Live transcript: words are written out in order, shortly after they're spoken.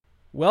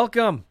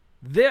Welcome.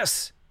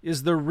 This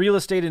is the Real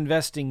Estate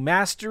Investing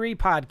Mastery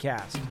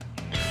Podcast.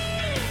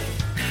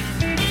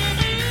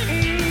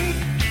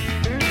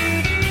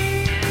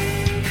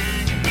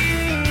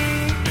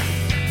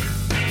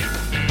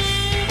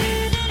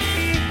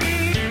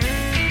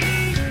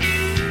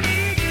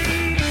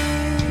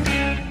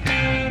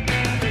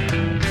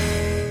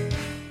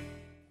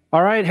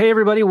 All right. Hey,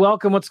 everybody.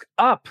 Welcome. What's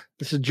up?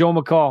 This is Joe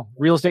McCall,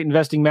 Real Estate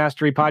Investing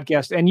Mastery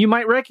Podcast. And you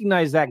might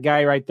recognize that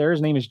guy right there.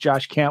 His name is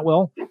Josh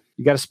Cantwell.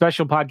 You got a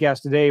special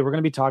podcast today. We're going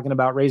to be talking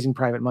about raising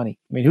private money.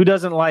 I mean, who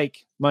doesn't like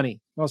money?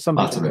 Well, some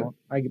people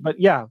don't. But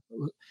yeah,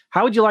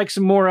 how would you like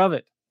some more of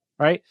it?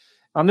 Right?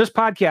 On this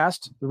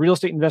podcast, the Real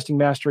Estate Investing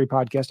Mastery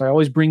Podcast, I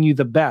always bring you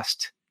the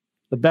best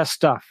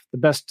stuff, the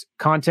best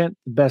content,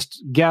 the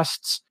best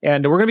guests.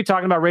 And we're going to be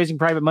talking about raising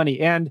private money.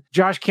 And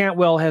Josh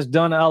Cantwell has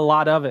done a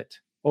lot of it.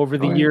 Over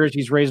the years,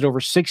 he's raised over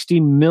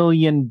 $60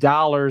 million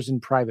in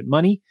private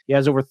money. He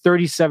has over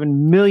 $37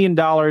 million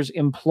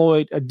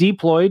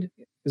deployed.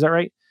 Is that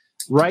right?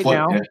 Right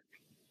now, yeah.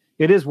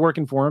 It is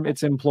working for him.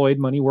 It's employed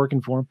money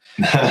working for him.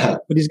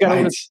 But he's got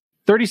over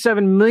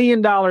 $37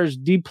 million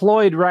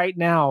deployed right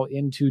now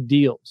into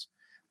deals.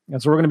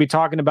 And so we're going to be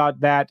talking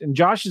about that. And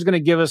Josh is going to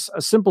give us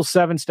a simple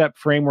 7-step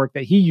framework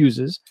that he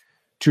uses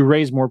to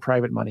raise more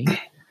private money.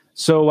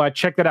 So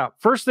check that out.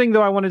 First thing,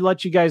 though, I wanted to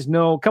let you guys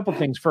know a couple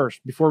things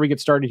first before we get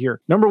started here.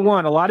 Number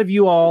one, a lot of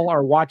you all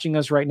are watching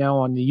us right now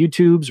on the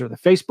YouTubes or the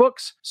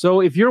Facebooks.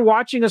 So if you're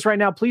watching us right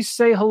now, please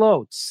say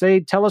hello.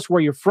 Tell us where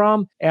you're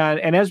from.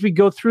 And as we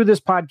go through this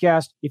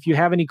podcast, if you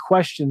have any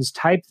questions,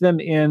 type them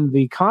in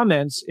the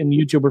comments in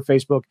YouTube or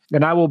Facebook,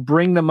 and I will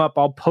bring them up.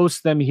 I'll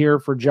post them here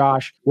for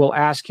Josh. We'll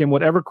ask him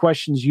whatever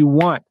questions you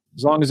want.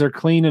 As long as they're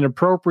clean and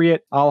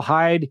appropriate, I'll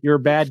hide your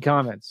bad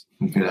comments.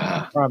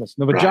 I promise.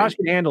 No, but right. Josh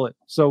can handle it,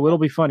 so it'll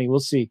be funny. We'll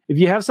see. If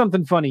you have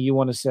something funny you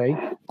want to say,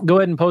 go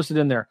ahead and post it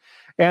in there.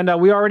 And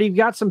we already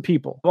got some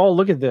people. Oh,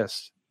 look at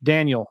this.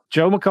 Daniel,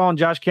 Joe McCall, and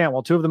Josh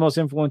Cantwell, two of the most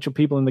influential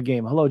people in the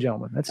game. Hello,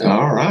 gentlemen. That's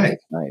all right.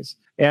 Nice.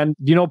 And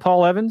do you know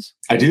Paul Evans?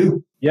 I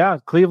do. Yeah,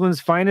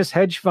 Cleveland's finest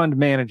hedge fund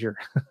manager.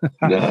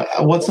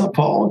 What's up,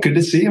 Paul? Good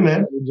to see you,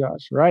 man. Hey,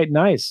 Josh. Right,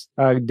 nice.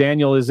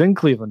 Daniel is in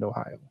Cleveland,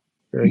 Ohio.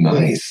 Very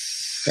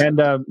nice. Good.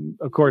 And,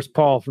 of course,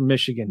 Paul from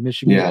Michigan.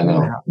 Yeah,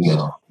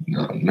 no.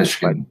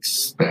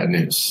 Michigan's bad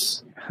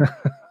news. We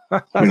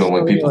don't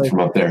want people from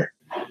up there.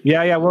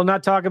 Yeah. We'll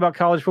not talk about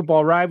college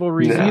football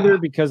rivalries either,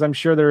 because I'm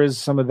sure there is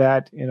some of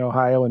that in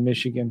Ohio and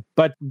Michigan.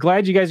 But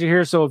glad you guys are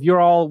here. So if you're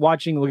all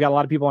watching, we got a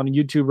lot of people on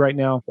YouTube right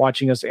now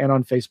watching us and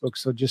on Facebook.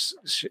 So just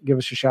give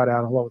us a shout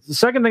out. Hello. The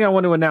second thing I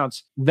want to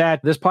announce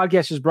that this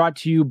podcast is brought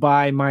to you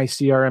by my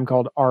CRM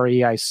called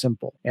REI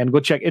Simple. And go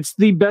check. It's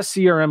the best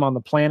CRM on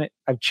the planet.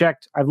 I've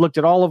checked. I've looked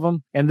at all of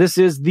them. And this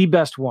is the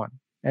best one.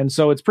 And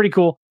so it's pretty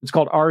cool. It's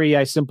called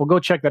REI Simple. Go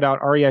check that out,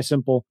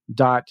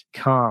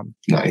 reisimple.com.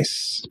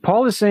 Nice.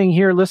 Paul is saying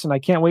here, listen, I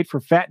can't wait for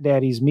Fat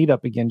Daddy's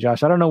meetup again,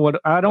 Josh. I don't want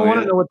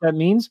to know what that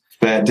means.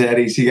 Fat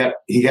Daddies. He got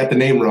the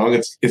name wrong.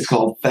 It's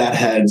called Fat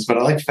Heads, but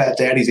I like Fat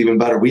Daddies even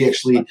better. We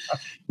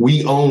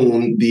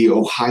own the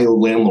Ohio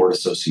Landlord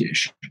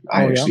Association.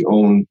 I actually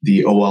own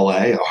the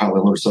OLA, Ohio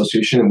Landlord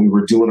Association, and we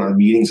were doing our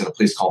meetings at a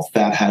place called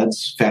Fat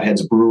Heads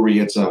Brewery.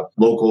 It's a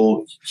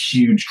local,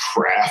 huge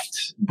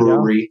craft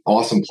brewery. Yeah.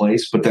 Awesome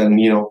place. But then,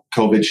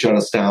 COVID shut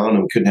us down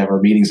and we couldn't have our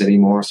meetings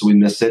anymore. So we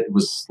missed it. It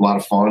was a lot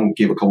of fun.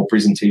 Gave a couple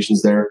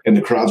presentations there and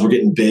the crowds were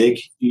getting big,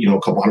 a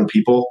couple hundred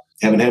people.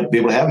 Haven't been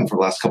able to have them for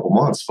the last couple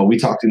months. But we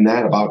talked in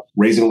that about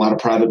raising a lot of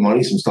private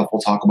money, some stuff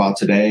we'll talk about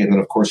today. And then,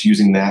 of course,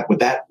 using that with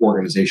that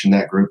organization,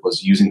 that group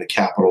was using the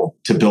capital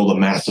to build a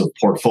massive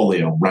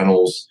portfolios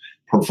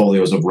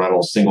of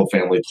rentals, single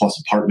family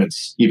plus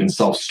apartments, even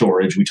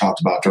self-storage we talked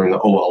about during the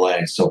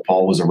OLA. So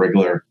Paul was a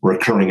regular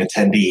recurring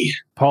attendee.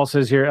 Paul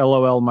says here,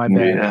 LOL, my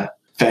bad. Yeah.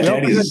 Fat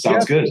Daddies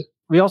sounds good.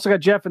 We also got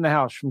Jeff in the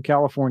house from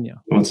California.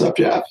 What's up,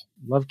 Jeff?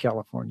 Love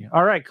California.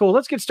 All right, cool.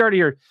 Let's get started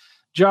here.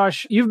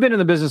 Josh, you've been in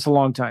the business a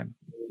long time.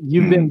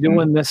 You've been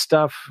doing this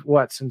stuff,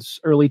 since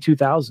early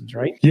 2000s,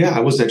 right? Yeah, I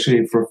was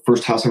actually, for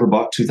first house I ever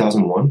bought,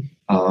 2001.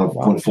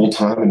 Went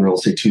full-time in real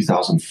estate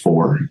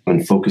 2004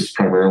 and focused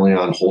primarily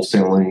on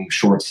wholesaling,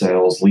 short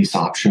sales, lease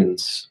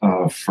options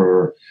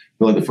for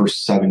really the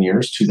first 7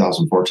 years,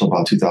 2004 till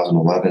about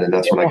 2011. And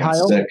that's when I got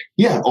sick.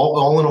 Yeah,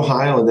 all in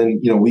Ohio. And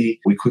then, we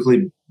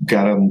quickly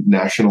got a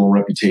national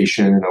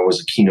reputation, and I was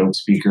a keynote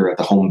speaker at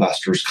the home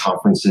investors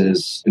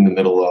conferences in the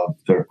middle of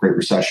the Great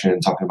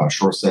Recession, talking about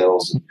short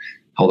sales, and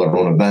held our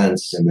own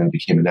events, and then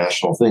became a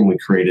national thing. We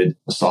created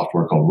a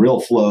software called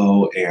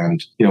RealFlow,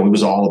 and it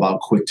was all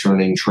about quick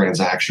turning,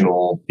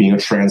 transactional, being a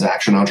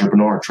transaction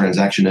entrepreneur,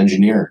 transaction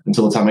engineer,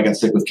 until the time I got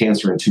sick with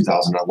cancer in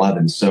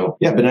 2011. So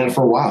yeah, been at it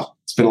for a while.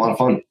 It's been a lot of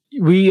fun.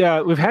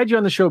 We've had you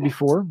on the show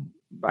before.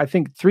 I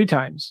think 3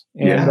 times.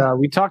 And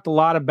we talked a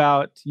lot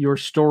about your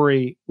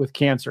story with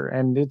cancer,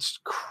 and it's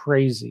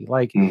crazy.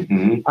 Like,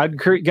 I'd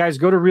encourage guys,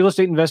 go to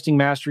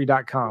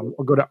realestateinvestingmastery.com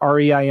or go to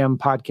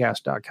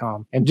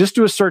reimpodcast.com and just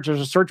do a search.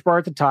 There's a search bar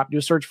at the top. Do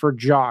a search for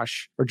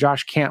Josh or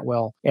Josh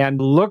Cantwell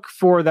and look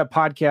for that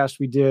podcast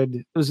we did.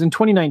 It was in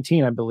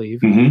 2019, I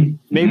believe,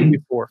 maybe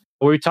before,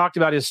 where we talked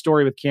about his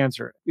story with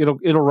cancer.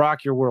 It'll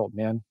rock your world,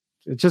 man.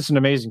 It's just an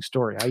amazing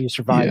story, how you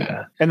survived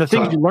that. And the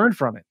things you learned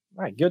from it.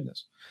 My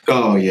goodness.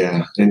 Oh,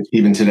 yeah. And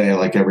even today,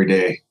 like every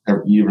day,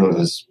 you realize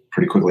this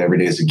pretty quickly, every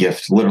day is a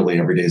gift. Literally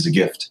every day is a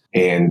gift.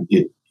 And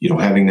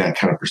having that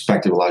kind of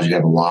perspective allows you to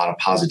have a lot of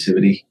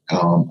positivity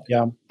on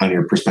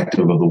your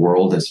perspective of the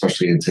world,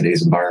 especially in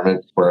today's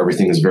environment where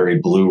everything is very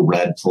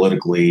blue-red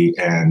politically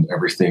and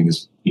everything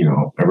is,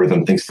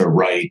 everyone thinks they're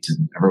right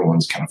and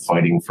everyone's kind of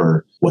fighting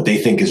for what they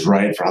think is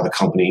right, for how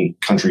the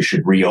country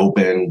should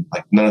reopen.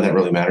 Like, none of that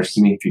really matters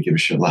to me. Could give a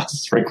shit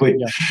less, frankly,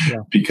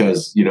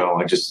 because, I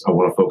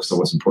want to focus on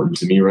what's important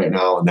to me right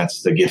now. And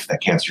that's the gift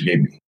that cancer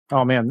gave me.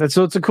 Oh, man.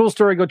 So it's a cool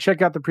story. Go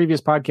check out the previous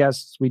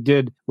podcasts we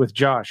did with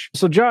Josh.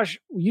 So, Josh,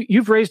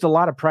 you've raised a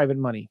lot of private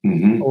money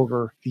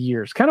over the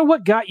years. Kind of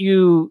what got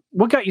you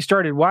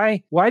started?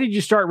 Why did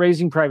you start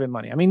raising private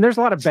money? I mean, there's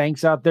a lot of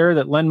banks out there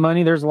that lend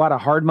money. There's a lot of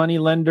hard money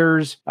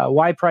lenders.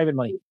 Why private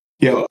money?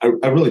 Yeah,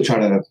 I really try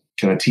to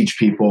kind of teach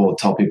people,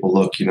 tell people,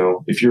 look,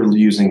 if you're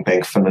using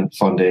bank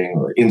funding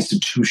or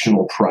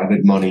institutional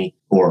private money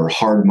or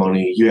hard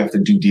money, you have to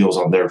do deals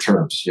on their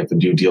terms. You have to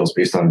do deals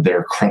based on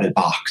their credit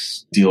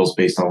box, deals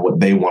based on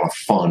what they want to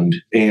fund.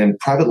 And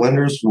private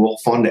lenders will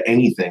fund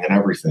anything and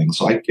everything.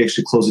 So I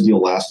actually closed a deal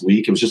last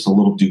week. It was just a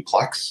little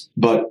duplex.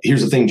 But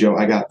here's the thing, Joe.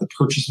 I got the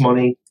purchase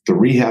money, the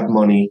rehab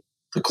money,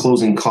 the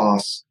closing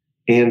costs,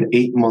 and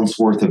 8 months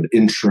worth of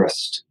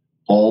interest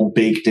all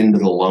baked into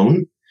the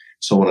loan.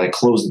 So when I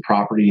closed the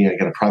property, I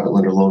got a private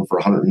lender loan for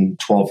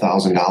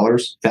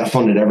 $112,000. That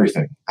funded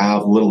everything. I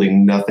have literally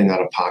nothing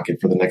out of pocket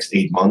for the next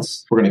 8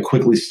 months. We're going to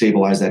quickly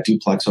stabilize that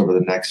duplex over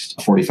the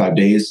next 45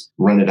 days,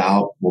 rent it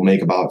out. We'll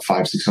make about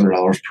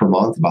 $500-$600 per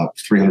month, about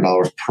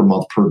 $300 per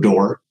month per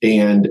door.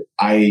 And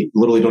I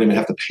literally don't even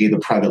have to pay the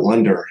private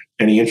lender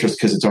any interest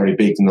because it's already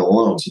baked into the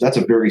loan. So that's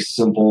a very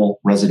simple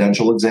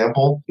residential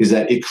example, is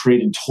that it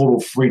created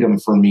total freedom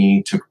for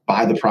me to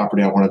buy the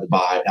property I wanted to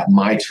buy at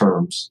my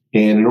terms.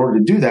 And in order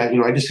to do that,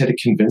 I just had to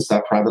convince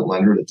that private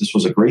lender that this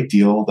was a great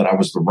deal, that I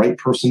was the right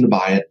person to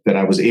buy it, that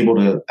I was able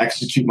to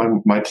execute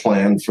my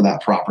plan for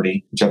that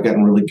property, which I've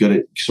gotten really good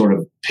at sort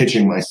of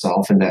pitching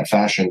myself in that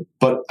fashion.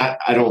 But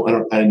I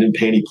didn't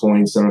pay any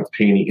points. I don't have to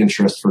pay any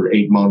interest for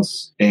 8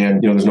 months.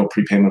 And, there's no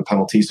prepayment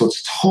penalty. So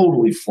it's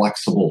totally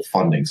flexible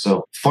funding.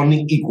 So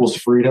funding equals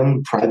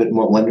freedom. Private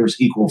lenders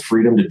equal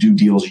freedom to do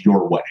deals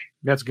your way.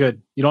 That's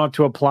good. You don't have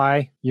to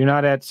apply. You're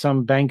not at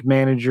some bank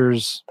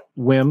manager's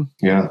whim.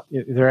 Yeah.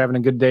 They're having a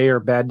good day or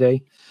a bad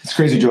day. It's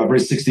crazy, Joe. I've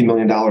raised $60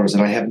 million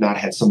and I have not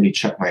had somebody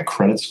check my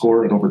credit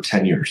score in over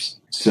 10 years.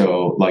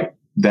 So like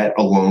that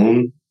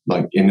alone,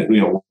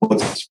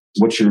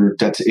 what's your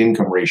debt to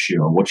income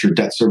ratio? What's your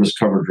debt service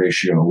coverage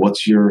ratio?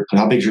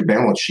 How big's your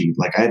balance sheet?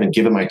 Like, I haven't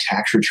given my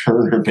tax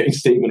return or bank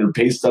statement or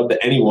pay stub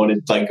to anyone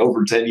in like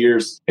over 10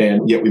 years.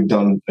 And yet we've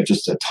done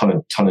just a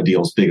ton of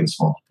deals, big and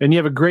small. And you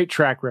have a great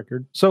track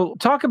record. So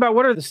talk about,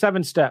 what are the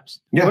 7 steps?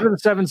 Yeah. What are the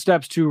 7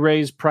 steps to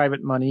raise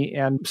private money?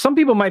 And some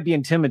people might be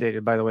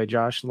intimidated, by the way,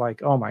 Josh,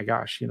 like, oh my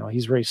gosh,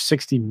 he's raised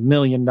 $60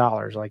 million.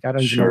 Like, I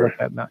don't even know what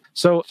that meant.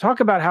 So talk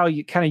about how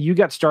you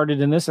got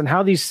started in this and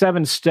how these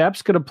 7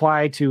 steps could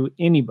apply to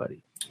anybody.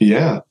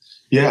 Yeah.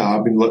 I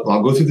mean, look,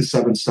 I'll go through the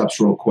 7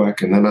 steps real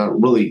quick. And then I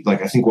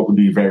think what would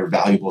be very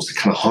valuable is to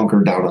kind of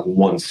hunker down on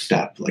one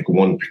step, like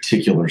one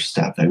particular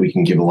step that we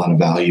can give a lot of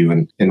value.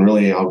 And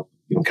really, I'll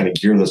kind of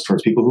gear this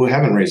towards people who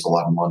haven't raised a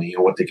lot of money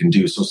and what they can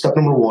do. So step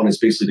number 1 is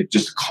basically to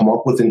just come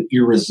up with an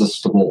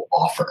irresistible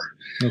offer.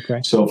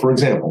 Okay. So for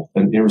example,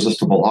 an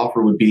irresistible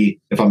offer would be,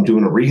 if I'm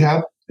doing a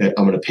rehab,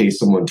 I'm going to pay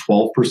someone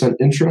 12%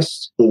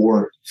 interest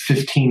or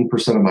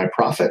 15% of my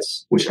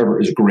profits, whichever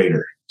is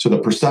greater. So the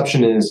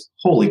perception is,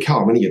 holy cow,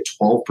 I'm going to get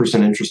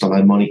 12% interest on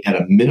my money at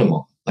a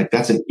minimum. Like,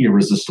 that's an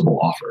irresistible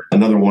offer.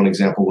 Another one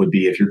example would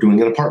be if you're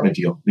doing an apartment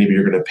deal, maybe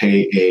you're going to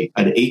pay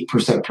an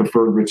 8%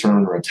 preferred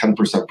return or a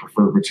 10%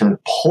 preferred return,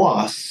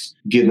 plus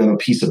give them a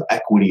piece of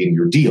equity in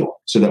your deal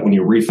so that when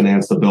you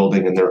refinance the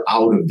building and they're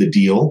out of the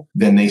deal,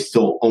 then they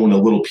still own a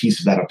little piece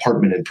of that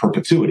apartment in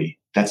perpetuity.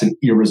 That's an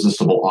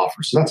irresistible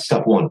offer. So that's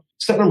step 1.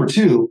 Step number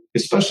 2,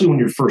 especially when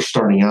you're first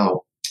starting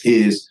out,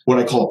 is what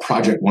I call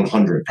Project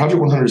 100. Project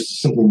 100 is to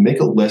simply make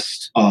a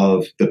list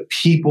of the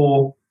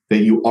people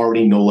that you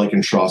already know, like,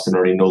 and trust, and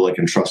already know, like,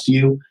 and trust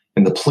you,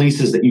 and the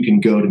places that you can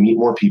go to meet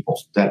more people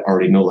that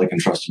already know, like, and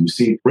trust you.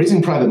 See,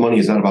 raising private money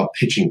is not about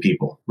pitching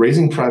people.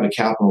 Raising private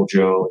capital,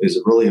 Joe, is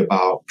really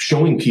about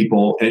showing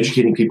people,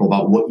 educating people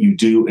about what you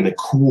do in a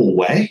cool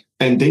way,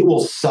 and they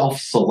will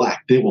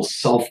self-select. They will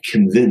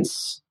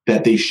self-convince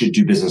that they should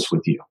do business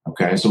with you.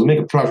 Okay, so we make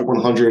a Project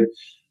 100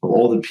 of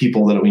all the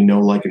people that we know,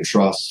 like, and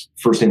trust,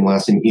 first name,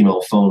 last name,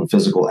 email, phone,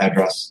 physical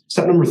address.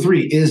 Step number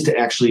 3 is to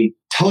actually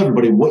tell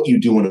everybody what you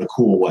do in a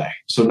cool way.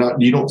 So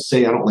you don't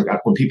say,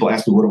 when people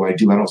ask me, what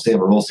do? I don't say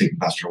I'm a real estate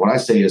investor. What I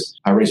say is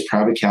I raise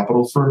private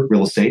capital for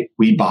real estate.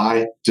 We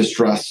buy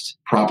distressed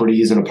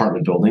properties and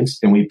apartment buildings,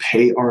 and we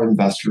pay our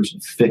investors a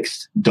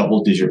fixed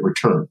double-digit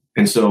return.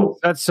 And so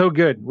that's so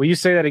good. Will you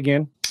say that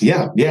again?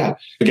 Yeah.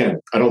 Again,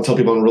 I don't tell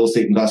people I'm a real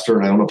estate investor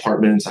and I own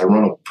apartments. I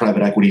run a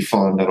private equity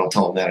fund. I don't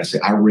tell them that. I say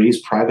I raise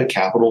private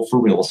capital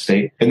for real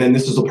estate. And then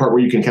this is the part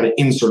where you can kind of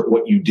insert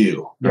what you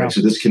do, right? Yeah.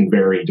 So this can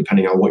vary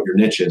depending on what your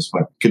niche is,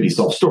 but it could be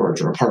self-storage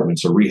or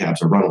apartments or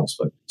rehabs or rentals.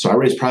 But so I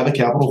raise private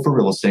capital for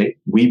real estate.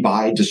 We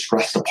buy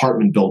distressed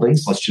apartment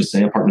buildings. Let's just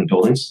say apartment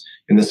buildings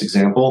in this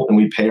example, and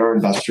we pay our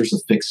investors a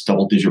fixed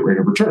double-digit rate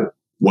of return.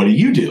 What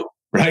do?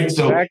 Right.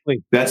 So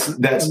exactly. That's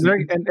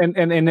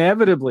and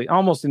inevitably,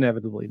 almost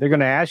inevitably, they're going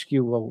to ask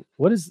you, well,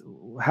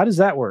 how does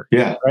that work?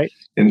 Yeah. Right.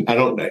 And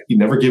you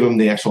never give them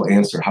the actual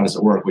answer. How does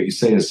it work? What you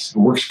say is it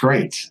works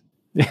great.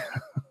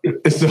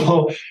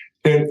 So,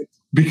 and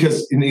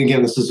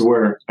again, this is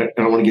where I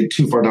don't want to get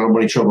too far down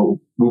money trail,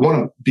 but we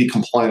want to be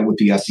compliant with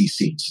the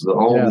SEC. So that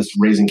all of this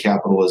raising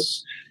capital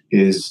is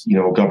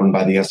governed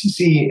by the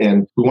SEC,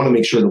 and we want to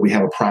make sure that we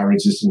have a prior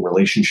existing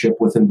relationship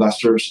with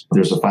investors.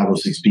 There's a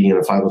 506B and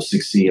a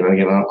 506C, and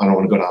again, I don't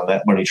want to go down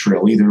that money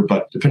trail either,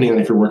 but depending on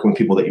if you're working with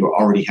people that you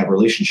already have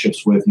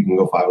relationships with, you can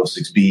go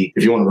 506B.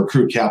 If you want to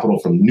recruit capital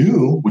from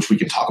new, which we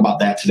can talk about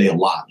that today a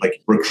lot,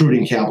 like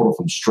recruiting capital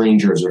from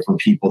strangers or from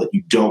people that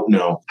you don't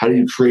know, how do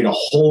you create a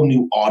whole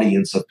new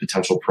audience of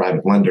potential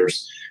private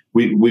lenders?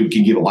 We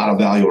can give a lot of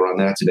value around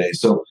that today.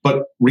 So,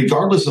 but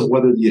regardless of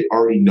whether they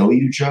already know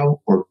you,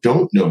 Joe, or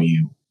don't know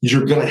you,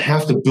 you're going to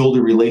have to build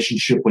a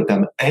relationship with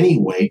them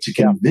anyway to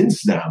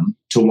convince them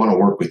to want to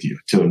work with you,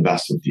 to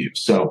invest with you.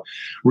 So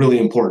really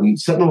important.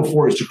 Step number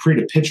 4 is to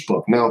create a pitch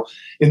book. Now,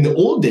 in the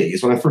old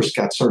days, when I first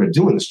got started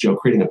doing this, Joe,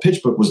 creating a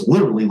pitch book was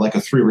literally like a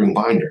 3-ring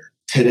binder.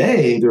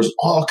 Today, there's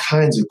all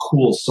kinds of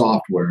cool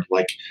software,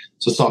 like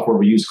it's a software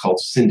we use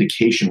called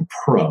Syndication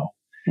Pro.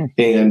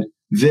 And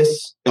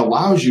this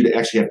allows you to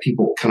actually have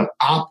people kind of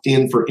opt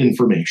in for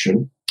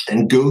information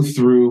and go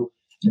through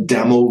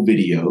demo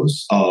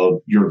videos of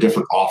your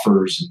different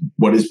offers,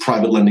 what is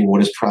private lending,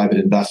 what is private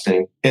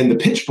investing. And the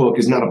pitch book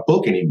is not a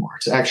book anymore.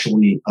 It's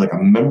actually like a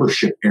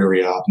membership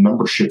area,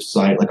 membership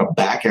site, like a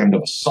back end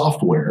of a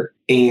software.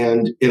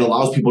 And it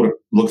allows people to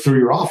look through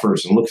your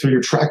offers and look through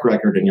your track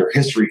record and your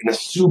history in a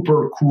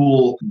super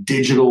cool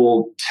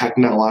digital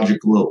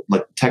technological,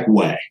 like tech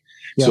way.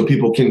 Yeah. So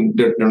people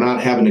they're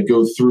not having to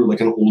go through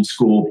like an old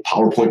school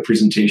PowerPoint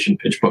presentation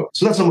pitch book.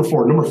 So that's number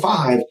 4. Number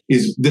 5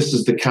 is this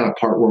is the kind of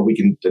part where we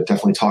can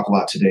definitely talk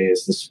about today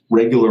is this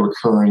regular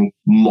recurring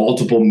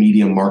multiple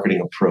medium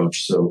marketing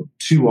approach. So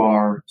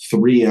 2R,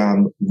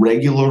 3M,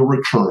 regular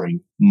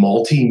recurring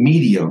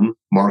multi-medium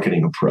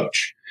marketing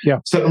approach. Yeah.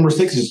 Step number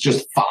 6 is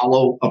just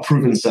follow a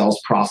proven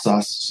sales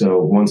process. So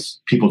once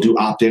people do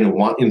opt in and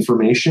want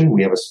information,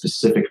 we have a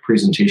specific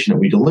presentation that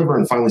we deliver.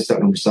 And finally, step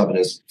number 7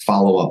 is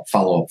follow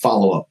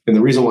up. And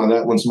the reason why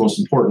that one's most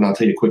important, I'll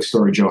tell you a quick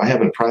story, Joe. I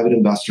have a private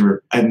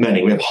investor. I have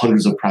many. We have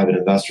hundreds of private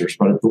investors.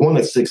 But the one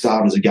that sticks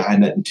out is a guy I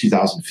met in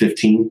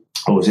 2015.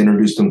 I was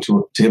introduced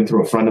to him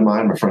through a friend of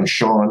mine. My friend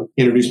Sean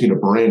introduced me to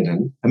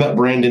Brandon. I met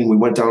Brandon. We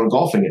went down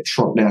golfing at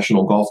Trump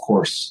National Golf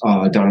Course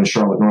down in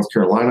Charlotte, North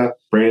Carolina.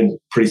 Brandon,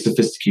 pretty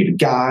sophisticated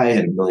guy,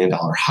 had $1 million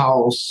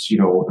house,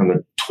 on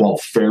the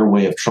 12th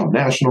fairway of Trump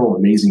National,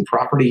 amazing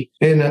property.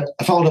 And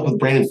I followed up with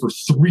Brandon for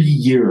 3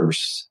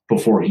 years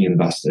before he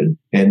invested.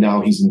 And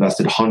now he's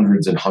invested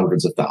hundreds and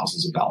hundreds of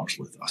thousands of dollars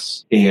with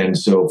us. And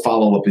so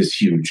follow-up is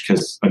huge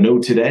because a no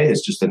today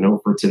is just a no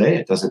for today.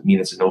 It doesn't mean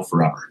it's a no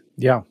forever.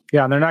 Yeah.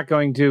 And they're not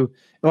going to,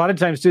 a lot of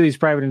times too, these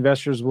private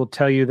investors will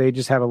tell you they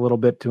just have a little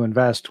bit to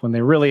invest when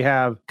they really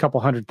have a couple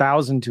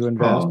 100,000 to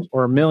invest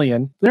or $1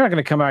 million. They're not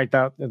going to come out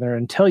there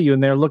and tell you,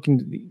 and they're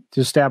looking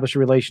to establish a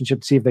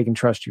relationship to see if they can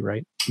trust you,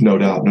 right? No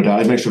doubt.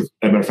 As a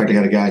matter of fact, I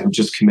got a guy who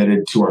just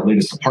committed to our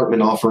latest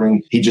apartment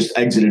offering. He just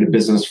exited a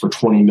business for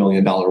 $20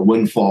 million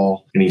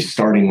windfall, and he's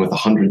starting with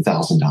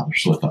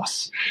 $100,000 with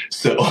us.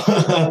 So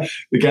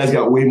the guy's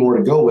got way more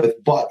to go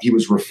with, but he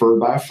was referred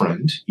by a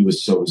friend. It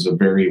was a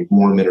very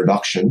warm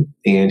introduction,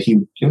 and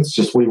it's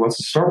just what he wants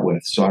to start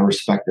with. So I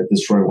respect that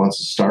this Roy wants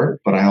to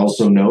start, but I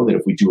also know that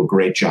if we do a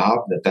great job,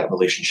 that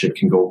relationship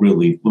can go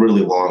really,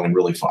 really long and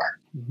really far.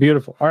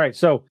 Beautiful. All right.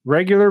 So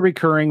regular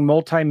recurring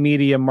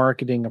multimedia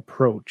marketing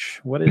approach.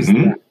 What is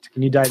that?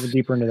 Can you dive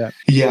deeper into that?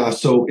 Yeah.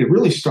 So it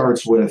really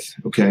starts with,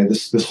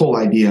 this whole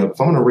idea of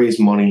if I'm going to raise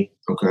money,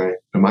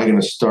 am I going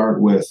to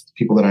start with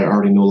people that I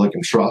already know, like,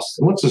 and trust?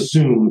 And let's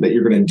assume that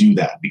you're going to do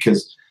that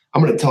because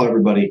I'm going to tell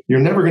everybody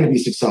you're never going to be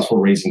successful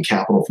raising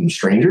capital from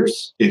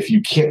strangers if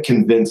you can't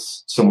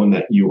convince someone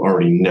that you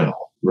already know.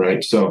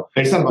 Right. So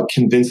it's not about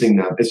convincing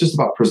them. It's just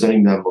about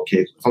presenting them.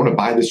 Okay, if I'm going to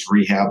buy this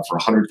rehab for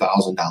 $100,000,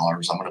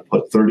 I'm going to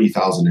put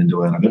 $30,000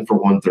 into it. I'm in for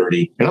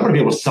 $130,000, and I'm going to be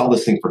able to sell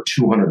this thing for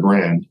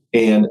 $200,000.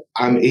 And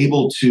I'm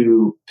able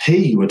to pay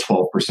you a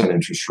 12%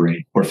 interest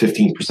rate or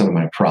 15% of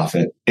my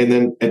profit. And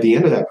then at the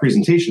end of that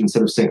presentation,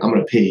 instead of saying I'm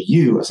going to pay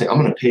you, I say I'm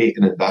going to pay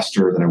an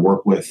investor that I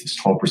work with this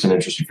 12%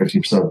 interest or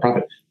 15% of the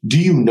profit. Do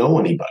you know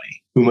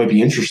anybody who might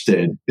be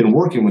interested in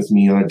working with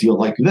me on a deal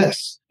like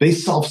this. They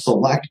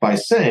self-select by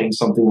saying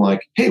something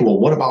like, hey, well,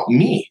 what about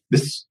me?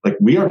 This, like,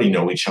 we already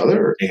know each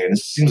other and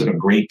this seems like a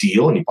great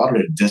deal and you bought it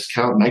at a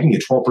discount and I can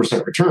get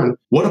 12% return.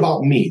 What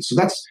about me? So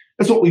that's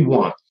what we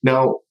want.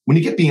 Now, when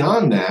you get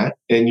beyond that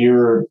and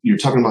you're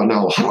talking about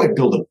now, how do I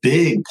build a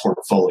big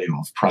portfolio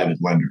of private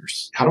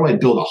lenders? How do I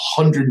build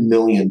 $100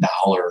 million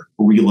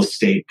real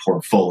estate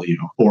portfolio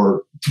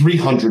or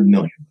 $300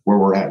 million where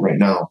we're at right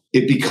now?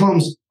 It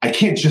becomes, I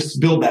can't just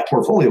build that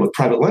portfolio with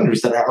private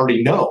lenders that I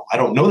already know. I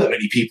don't know that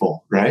many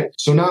people, right?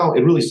 So now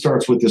it really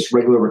starts with this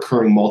regular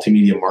recurring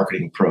multimedia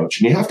marketing approach.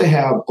 And you have to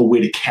have a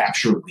way to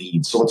capture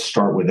leads. So let's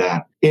start with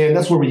that. And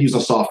that's where we use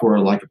a software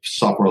like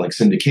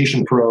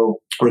Syndication Pro,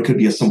 or it could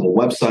be a simple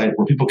website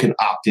where people can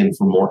opt in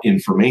for more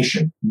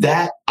information.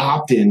 That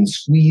opt-in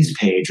squeeze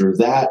page or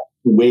that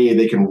way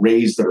they can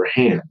raise their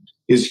hand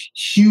is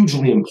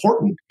hugely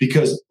important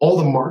because all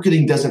the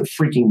marketing doesn't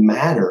freaking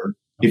matter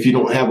if you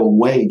don't have a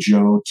way,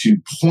 Joe, to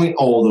point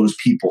all those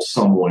people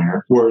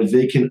somewhere where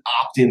they can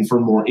opt in for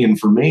more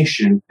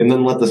information and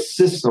then let the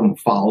system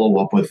follow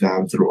up with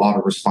them through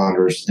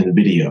autoresponders and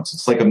videos.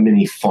 It's like a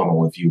mini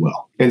funnel, if you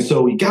will. And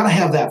so you got to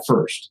have that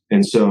first.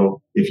 And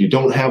so if you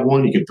don't have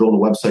one, you could build a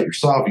website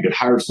yourself. You could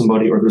hire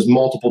somebody, or there's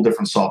multiple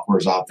different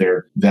softwares out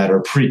there that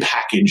are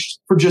prepackaged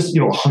for just,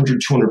 $100,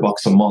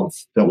 $200 a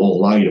month that will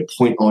allow you to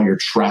point all your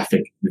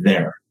traffic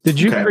there.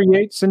 Did you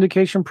create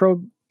Syndication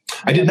Pro?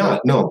 I did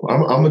not. No,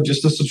 I'm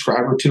just a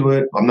subscriber to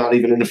it. I'm not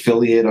even an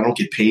affiliate. I don't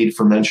get paid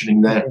for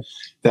mentioning that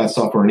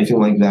software or anything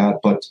like that.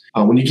 But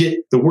when you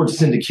get the word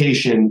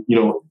syndication,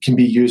 can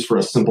be used for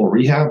a simple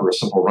rehab or a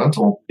simple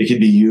rental. It can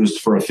be used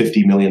for a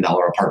 $50 million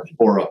apartment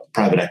or a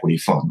private equity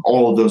fund.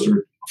 All of those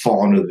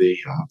fall under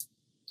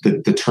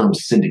the term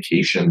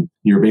syndication.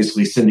 You're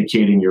basically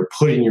syndicating. You're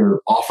putting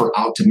your offer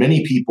out to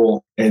many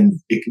people, and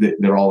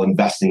they're all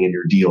investing in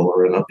your deal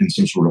or in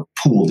some sort of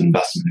pooled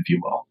investment, if you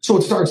will. So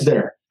it starts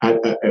there.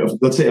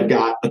 Let's say I've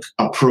got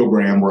a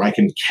program where I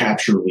can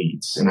capture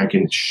leads and I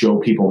can show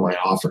people my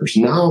offers.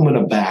 Now I'm going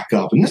to back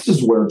up. And this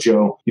is where,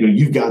 Joe,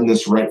 you've gotten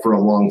this right for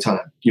a long time.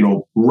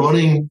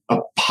 Running a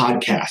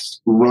podcast,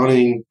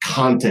 running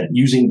content,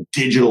 using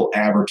digital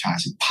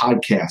advertising,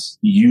 podcasts,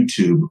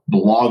 YouTube,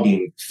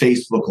 blogging,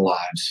 Facebook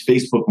Lives,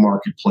 Facebook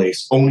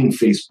Marketplace, owning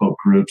Facebook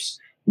groups,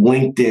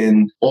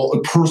 LinkedIn, all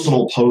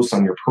personal posts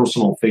on your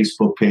personal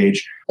Facebook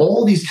page.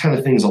 All these kind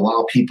of things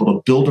allow people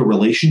to build a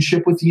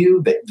relationship with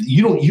you that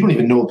you don't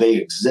even know they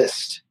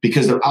exist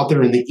because they're out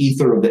there in the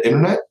ether of the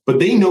internet, but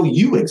they know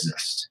you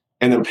exist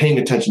and they're paying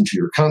attention to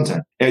your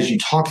content. As you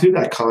talk through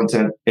that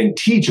content and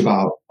teach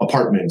about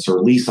apartments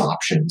or lease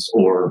options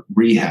or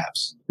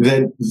rehabs,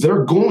 then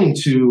they're going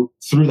to,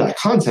 through that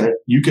content,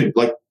 you could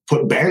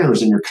put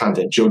banners in your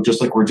content, Joe, just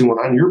like we're doing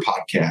on your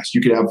podcast.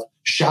 You could have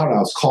shout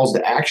outs, calls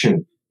to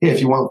action. Hey, if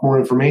you want more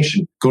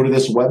information, go to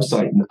this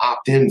website and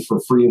opt in for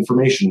free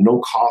information, no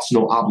cost,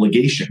 no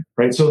obligation,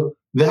 right? So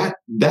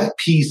that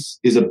piece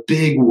is a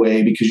big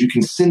way because you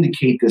can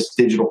syndicate this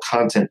digital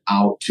content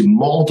out to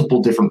multiple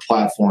different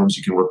platforms.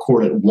 You can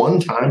record at one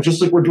time,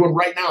 just like we're doing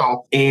right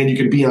now. And you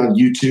can be on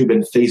YouTube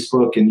and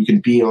Facebook, and you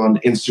can be on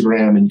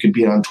Instagram, and you can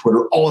be on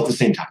Twitter all at the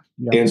same time.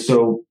 Yeah. And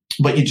so,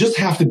 but you just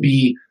have to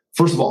be,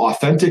 first of all,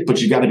 authentic,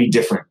 but you got to be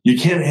different. You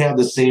can't have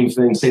the same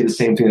thing, say the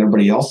same thing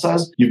everybody else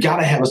says. You've got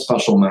to have a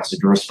special message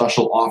or a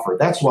special offer.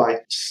 That's why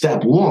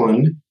step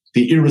one,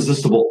 the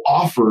irresistible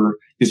offer,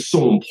 is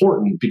so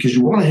important because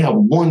you want to have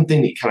one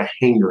thing that you kind of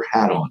hang your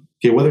hat on.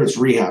 Okay, whether it's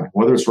rehab,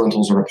 whether it's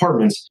rentals or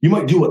apartments, you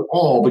might do it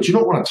all, but you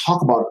don't want to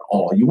talk about it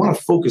all. You want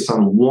to focus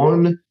on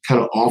one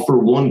kind of offer,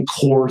 one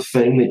core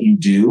thing that you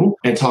do,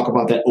 and talk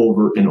about that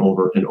over and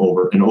over and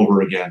over and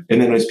over again.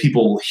 And then as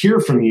people hear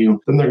from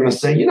you, then they're going to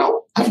say,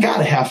 I've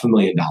got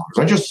 $500,000.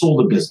 I just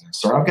sold a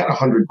business, or I've got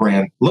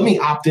 $100,000. Let me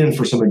opt in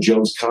for some of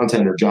Joe's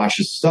content or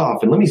Josh's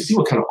stuff, and let me see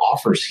what kind of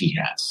offers he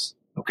has.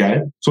 Okay.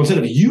 So instead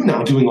of you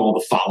now doing all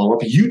the follow-up,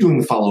 you doing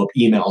the follow-up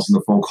emails and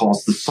the phone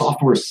calls, the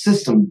software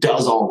system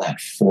does all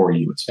that for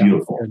you. It's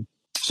beautiful.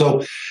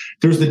 So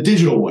there's the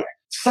digital way.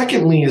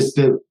 Secondly is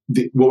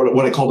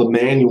what I call the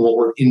manual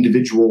or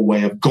individual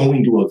way of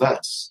going to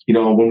events.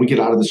 When we get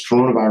out of this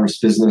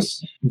coronavirus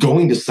business,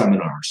 going to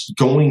seminars,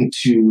 going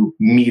to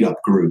meetup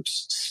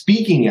groups,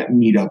 speaking at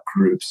meetup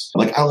groups.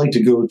 Like I like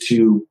to go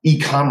to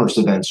e-commerce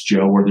events,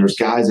 Joe, where there's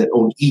guys that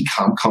own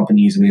e-com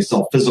companies and they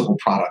sell physical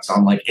products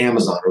on like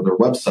Amazon or their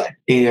website.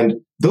 And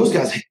those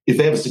guys, if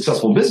they have a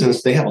successful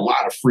business, they have a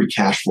lot of free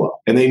cash flow.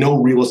 And they know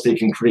real estate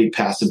can create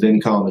passive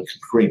income and can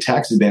create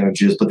tax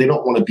advantages, but they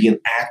don't want to be an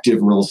active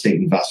real estate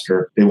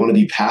investor. They want to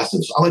be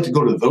passive. So I like to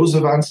go to those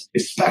events,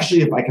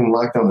 especially if I can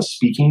lock down a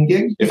speaking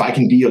gig. If I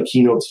can be a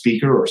keynote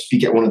speaker or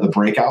speak at one of the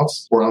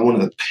breakouts or on one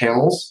of the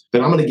panels,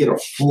 then I'm going to get a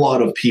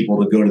flood of people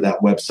to go to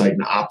that website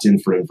and opt in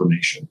for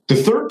information. The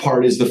third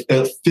part is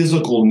the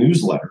physical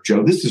newsletter,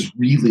 Joe. This is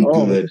really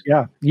good.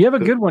 Yeah. You have a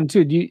good one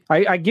too.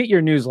 I get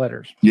your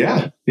newsletters.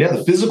 Yeah. Yeah,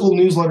 the physical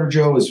newsletter,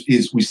 Joe,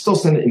 is we still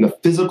send it in the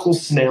physical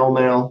snail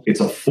mail. It's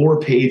a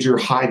 4-pager,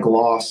 high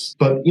gloss,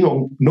 but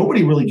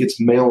nobody really gets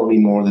mail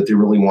anymore that they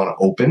really want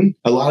to open.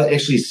 A lot of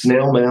actually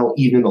snail mail,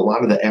 even a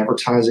lot of the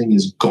advertising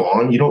is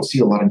gone. You don't see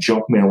a lot of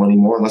junk mail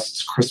anymore unless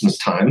it's Christmas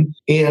time.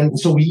 And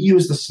so we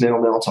use the snail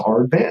mail to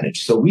our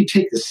advantage. So we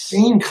take the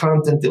same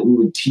content that we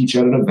would teach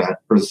at an event,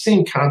 or the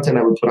same content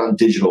I would put on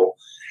digital,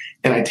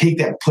 and I take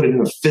that, put it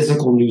in a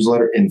physical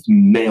newsletter and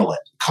mail it.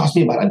 It costs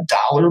me about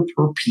 $1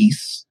 per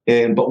piece.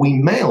 But we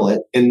mail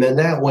it. And then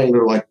that way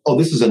they're like, oh,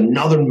 this is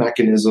another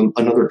mechanism,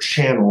 another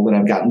channel that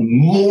I've gotten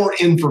more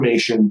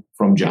information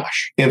from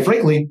Josh. And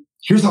frankly,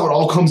 here's how it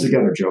all comes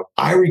together, Joe.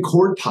 I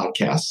record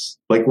podcasts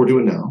like we're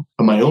doing now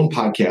on my own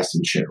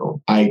podcasting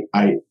channel. I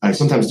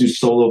sometimes do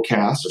solo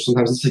casts, or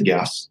sometimes it's a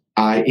guest.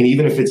 And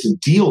even if it's a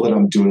deal that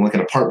I'm doing, like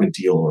an apartment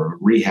deal or a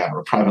rehab or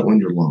a private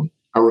lender loan,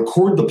 I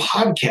record the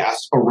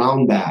podcast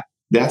around that.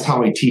 That's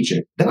how I teach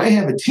it. Then I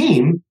have a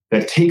team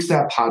that takes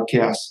that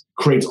podcast,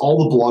 creates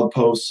all the blog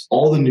posts,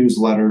 all the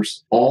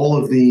newsletters, all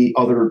of the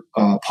other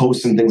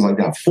posts and things like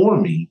that for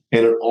me,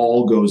 and it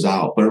all goes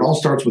out. But it all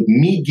starts with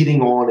me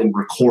getting on and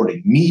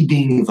recording, me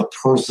being the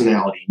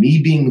personality,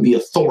 me being the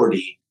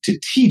authority to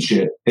teach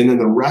it, and then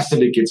the rest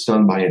of it gets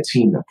done by a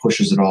team that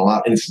pushes it all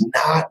out. And it's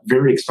not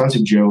very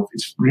expensive, Joe.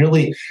 It's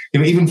really,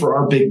 even for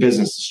our big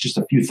business, it's just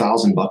a few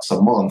 $1,000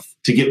 a month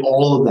to get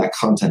all of that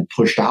content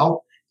pushed out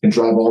and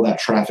drive all that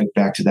traffic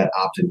back to that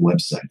opt-in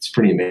website. It's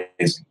pretty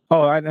amazing.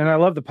 Oh, and I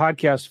love the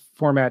podcast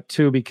format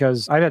too,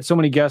 because I've had so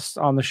many guests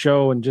on the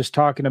show and just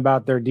talking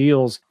about their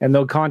deals, and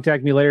they'll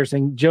contact me later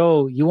saying,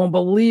 Joe, you won't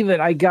believe it.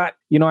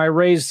 I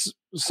raised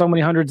so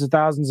many hundreds of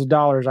thousands of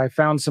dollars. I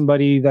found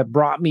somebody that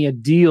brought me a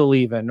deal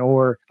even,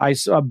 or I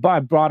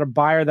brought a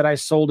buyer that I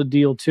sold a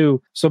deal to.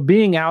 So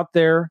being out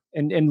there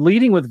and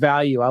leading with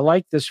value. I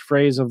like this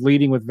phrase of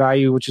leading with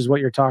value, which is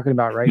what you're talking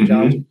about, right,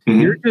 Josh?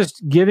 Mm-hmm. You're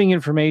just giving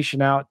information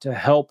out to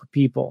help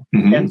people.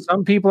 Mm-hmm. And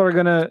some people are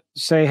going to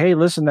say, hey,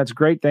 listen, that's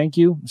great. Thank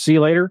you. See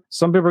you later.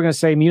 Some people are going to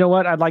say, you know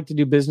what? I'd like to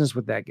do business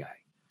with that guy.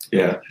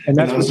 Yeah. And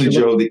honestly,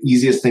 Joe, the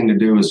easiest thing to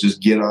do is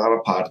just get on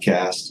a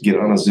podcast, get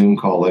on a Zoom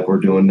call like we're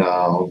doing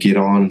now, get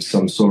on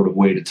some sort of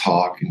way to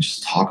talk and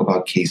just talk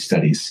about case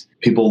studies.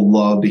 People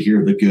love to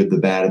hear the good, the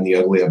bad, and the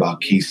ugly about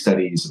case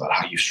studies, about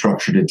how you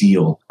structured a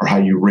deal or how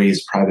you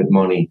raised private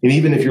money. And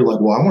even if you're like,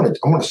 well, I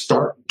want to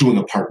start doing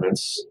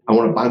apartments. I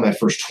want to buy my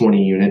first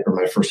 20 unit or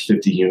my first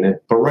 50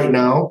 unit. But right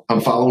now I'm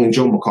following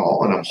Joe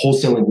McCall and I'm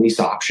wholesaling lease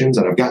options,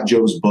 and I've got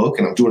Joe's book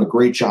and I'm doing a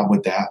great job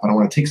with that. But I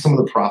want to take some of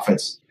the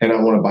profits and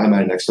I want to buy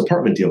my next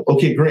apartment deal.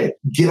 Okay, great.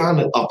 Get on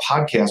a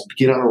podcast,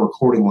 get on a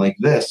recording like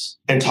this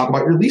and talk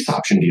about your lease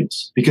option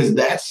deals, because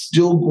that's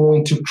still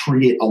going to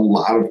create a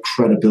lot of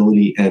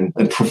credibility and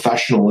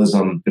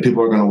professionalism that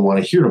people are going to want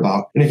to hear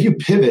about. And if you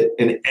pivot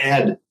and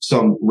add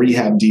some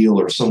rehab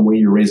deal or some way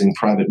you're raising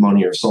private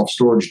money or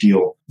self-storage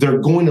deal, they're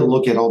going to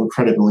look at all the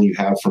credibility you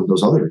have from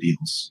those other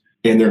deals.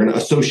 And they're going to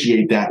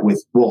associate that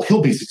with, well,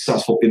 he'll be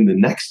successful in the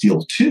next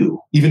deal too.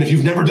 Even if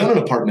you've never done an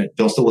apartment,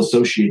 they'll still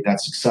associate that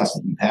success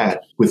that you've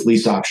had with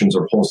lease options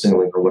or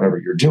wholesaling or whatever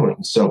you're doing.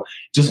 So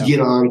just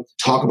get on,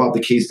 talk about the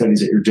case studies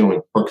that you're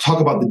doing, or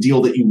talk about the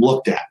deal that you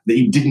looked at that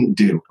you didn't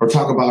do, or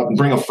talk about and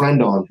bring a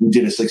friend on who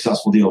did a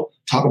successful deal.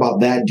 Talk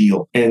about that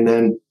deal. And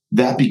then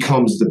that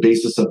becomes the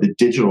basis of the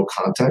digital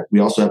content. We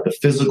also have the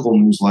physical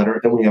newsletter.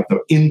 Then we have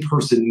the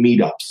in-person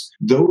meetups.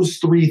 Those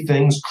three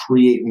things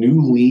create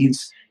new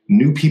leads,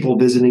 new people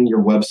visiting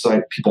your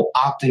website, people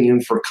opting in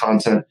for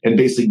content, and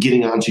basically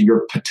getting onto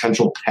your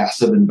potential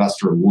passive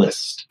investor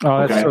list.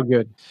 Oh, that's so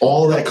good.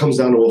 All of that comes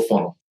down to a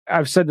funnel.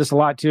 I've said this a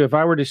lot too. If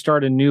I were to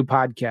start a new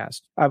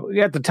podcast,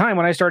 at the time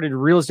when I started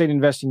Real Estate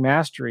Investing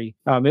Mastery,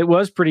 it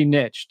was pretty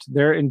niched.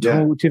 There in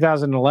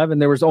 2011,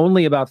 there was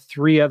only about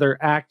 3 other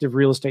active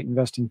real estate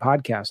investing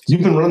podcasts.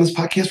 You've been running this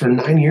podcast for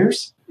 9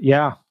 years?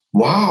 Yeah.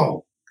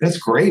 Wow. That's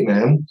great,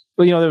 man.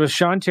 Well, there was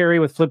Sean Terry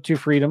with Flip to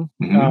Freedom.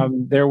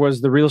 Mm-hmm. There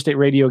was the Real Estate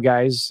Radio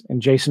guys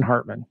and Jason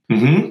Hartman.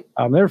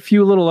 Mm-hmm. There are a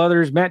few little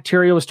others. Matt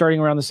Theriault was starting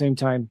around the same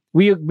time.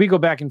 We go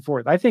back and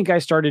forth. I think I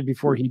started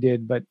before he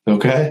did, but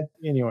okay.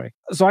 Anyway.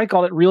 So I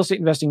called it Real Estate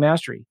Investing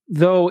Mastery.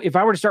 Though if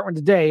I were to start one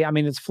today,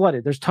 it's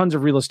flooded. There's tons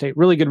of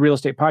really good real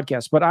estate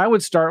podcasts. But I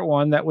would start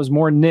one that was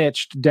more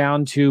niched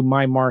down to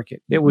my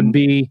market. It would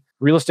be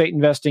real estate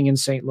investing in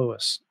St.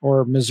 Louis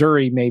or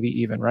Missouri, maybe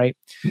even, right?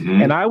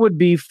 Mm-hmm. And I would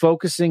be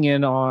focusing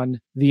in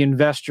on the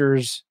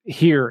investors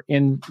here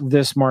in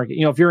this market.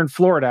 If you're in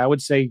Florida, I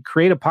would say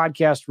create a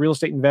podcast, real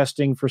estate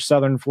investing for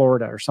Southern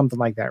Florida or something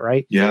like that,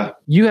 right? Yeah.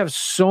 You have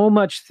so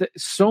much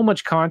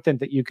content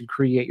that you could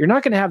create. You're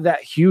not going to have that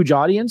huge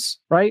audience,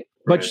 right?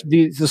 But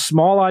the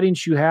small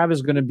audience you have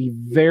is going to be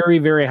very,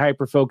 very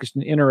hyper-focused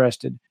and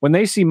interested. When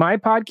they see my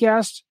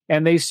podcast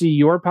and they see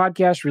your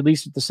podcast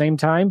released at the same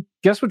time,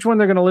 guess which one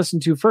they're going to listen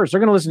to first? They're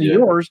going to listen to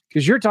yours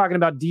because you're talking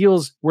about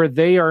deals where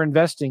they are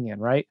investing in,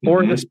 right?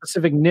 Or the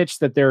specific niche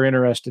that they're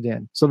interested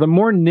in. So the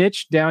more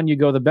niche down you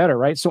go, the better,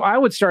 right? So I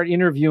would start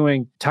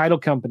interviewing title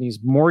companies,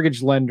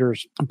 mortgage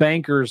lenders,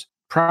 bankers,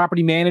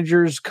 property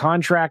managers,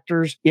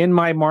 contractors in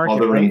my market.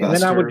 Other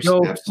investors,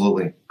 and then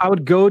absolutely. I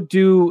would go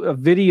do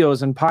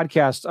videos and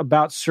podcasts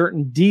about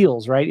certain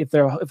deals, right? If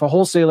a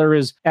wholesaler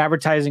is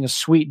advertising a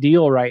sweet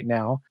deal right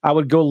now, I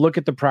would go look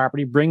at the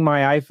property, bring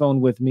my iPhone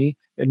with me,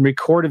 and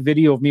record a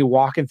video of me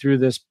walking through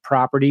this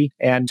property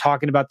and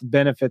talking about the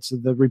benefits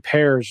of the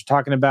repairs,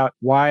 talking about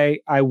why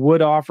I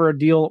would offer a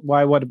deal,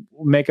 why I would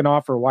make an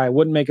offer, why I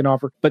wouldn't make an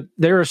offer. But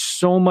there is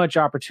so much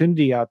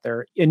opportunity out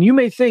there. And you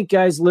may think,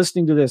 guys,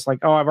 listening to this, like,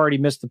 oh, I've already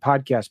missed the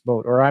podcast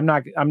boat, or I'm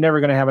never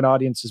going to have an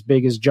audience as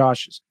big as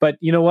Josh's. But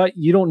you know what?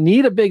 You don't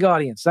need a big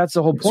audience. That's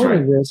the whole point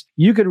of this.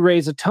 You could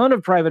raise a ton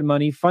of private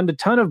money, fund a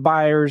ton of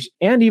buyers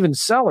and even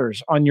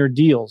sellers on your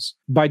deals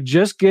by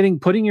just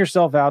putting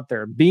yourself out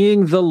there,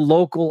 being the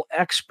local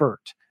expert,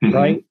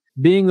 right?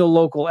 Being the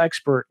local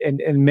expert.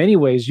 And in many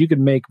ways, you could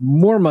make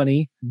more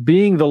money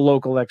being the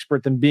local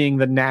expert than being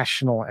the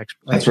national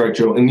expert. That's right,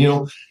 Joe. And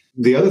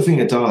the other thing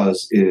it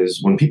does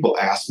is when people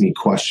ask me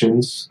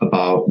questions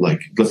about,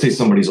 like, let's say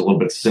somebody's a little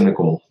bit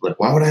cynical, like,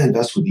 why would I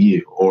invest with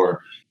you?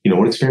 Or,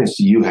 what experience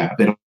do you have?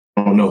 They don't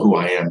know who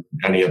I am,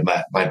 any of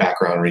my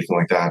background or anything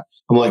like that.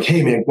 I'm like,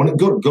 hey man,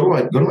 go to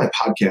my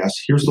podcast.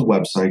 Here's the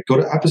website. Go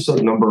to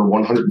episode number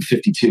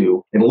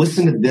 152 and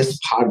listen to this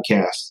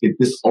podcast.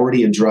 This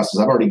already addresses.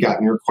 I've already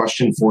gotten your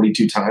question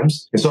 42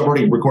 times, and so I've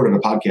already recorded a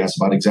podcast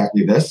about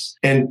exactly this.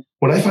 And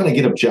when I find I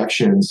get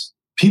objections,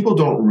 people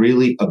don't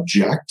really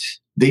object.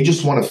 They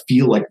just want to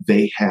feel like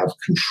they have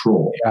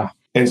control. Yeah.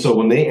 And so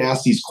when they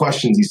ask these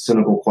questions, these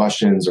cynical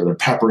questions, or they're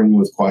peppering you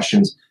with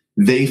questions,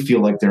 they feel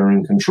like they're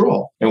in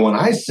control. And when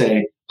I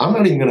say, I'm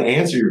not even going to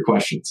answer your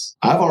questions,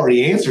 I've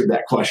already answered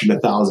that question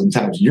 1,000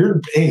 times.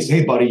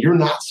 Hey, buddy, you're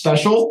not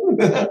special.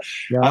 Yeah.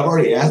 I've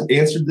already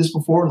answered this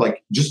before.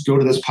 Like, just go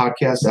to this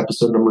podcast,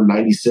 episode number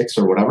 96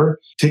 or whatever.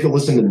 Take a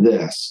listen to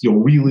this. You'll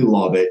really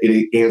love it.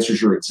 It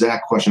answers your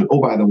exact question. Oh,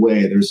 by the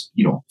way, there's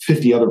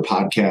 50 other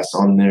podcasts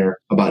on there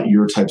about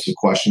your types of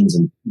questions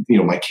and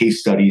my case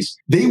studies.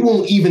 They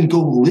won't even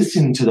go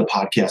listen to the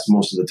podcast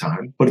most of the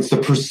time, but it's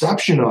the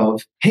perception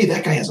of, hey,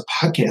 that guy has a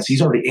podcast.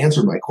 He's already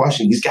answered my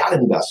question. He's got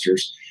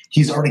investors.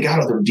 He's already got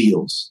other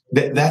deals.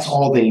 That's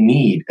all they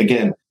need,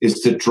 again, is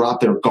to drop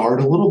their guard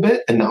a little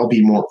bit and now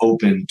be more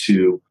open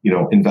to,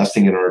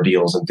 investing in our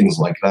deals and things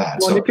like that.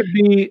 Well, so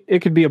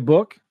it could be a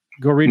book.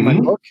 Go read my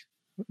book.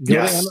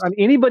 Yes.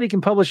 Anybody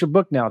can publish a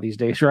book now these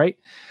days, right?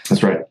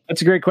 That's right.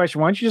 That's a great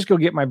question. Why don't you just go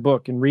get my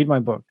book and read my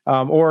book,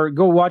 or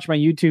go watch my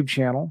YouTube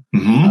channel,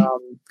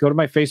 go to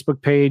my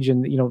Facebook page,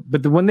 and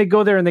But when they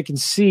go there and they can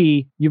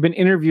see you've been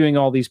interviewing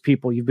all these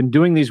people, you've been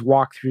doing these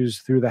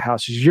walkthroughs through the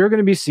houses, you're going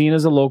to be seen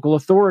as a local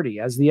authority,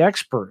 as the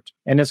expert,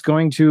 and it's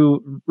going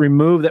to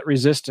remove that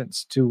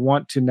resistance to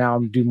want to now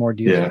do more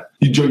deals.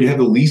 Yeah, Joe, you have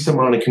the least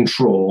amount of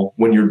control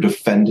when you're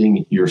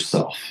defending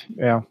yourself.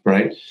 Yeah.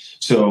 Right.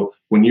 So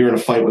when you're in a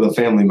fight with a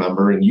family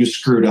member and you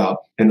screwed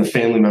up and the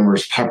family member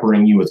is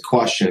peppering you with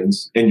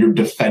questions and you're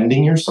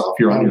defending yourself,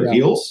 you're on your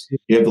heels,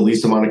 you have the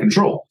least amount of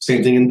control.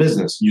 Same thing in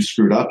business. You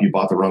screwed up, you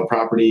bought the wrong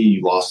property,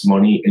 you lost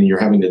money, and you're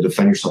having to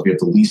defend yourself. You have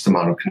the least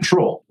amount of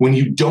control. When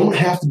you don't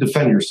have to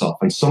defend yourself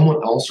and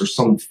someone else or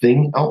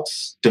something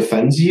else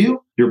defends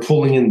you, you're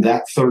pulling in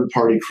that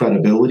third-party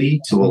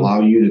credibility to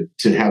allow you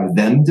to have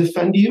them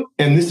defend you.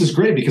 And this is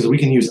great because we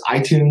can use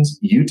iTunes,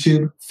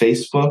 YouTube,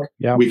 Facebook.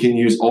 Yeah. We can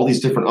use all these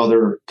different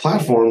other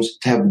platforms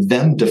to have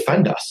them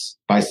defend us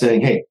by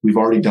saying, hey, we've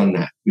already done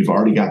that. We've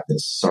already got this.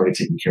 It's already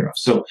taken care of.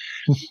 So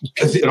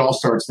because it all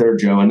starts there,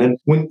 Joe. And then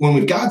when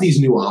we've got these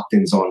new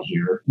opt-ins on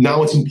here,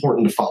 now it's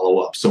important to follow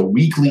up. So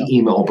weekly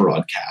email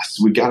broadcasts.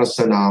 We've got to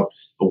send out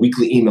a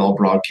weekly email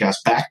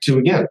broadcast back to,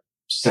 again,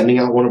 sending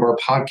out one of our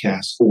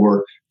podcasts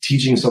or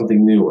teaching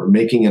something new or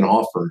making an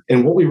offer.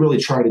 And what we really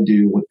try to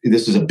do,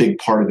 this is a big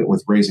part of it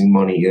with raising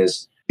money,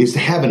 is to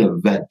have an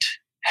event.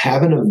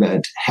 Have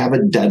a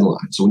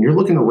deadline. So when you're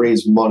looking to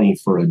raise money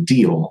for a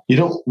deal, you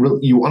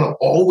want to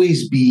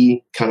always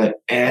be kind of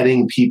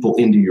adding people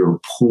into your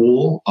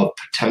pool of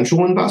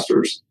potential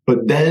investors.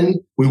 But then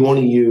we want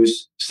to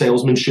use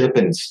salesmanship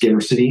and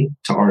scarcity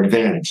to our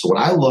advantage. So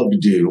what I love to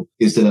do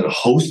is to then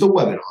host a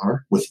webinar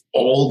with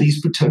all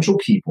these potential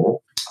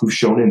people who've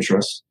shown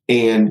interest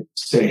and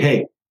say,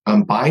 hey,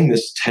 I'm buying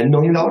this $10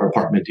 million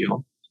apartment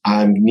deal.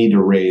 I need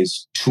to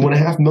raise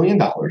 $2.5 million.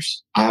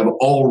 I've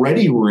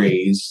already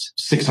raised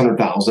 $600,000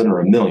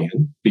 or $1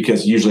 million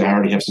because usually I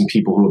already have some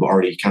people who have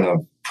already kind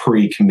of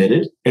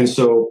pre-committed. And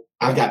so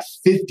I've got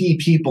 50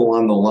 people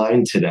on the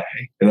line today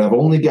and I've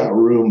only got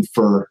room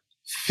for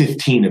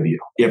 15 of you.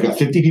 I've got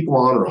 50 people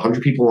on or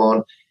 100 people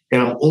on,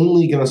 and I'm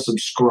only going to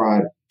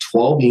subscribe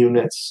 12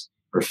 units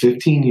or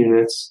 15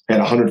 units at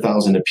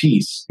 $100,000 a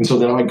piece. And so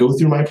then I go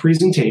through my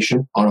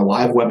presentation on a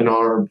live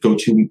webinar,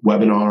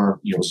 GoToWebinar,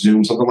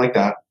 Zoom, something like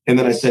that. And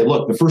then I say,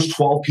 look, the first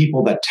 12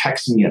 people that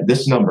text me at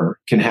this number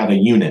can have a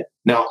unit.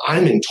 Now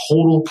I'm in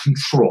total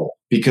control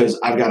because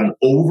I've got an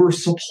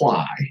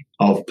oversupply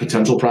of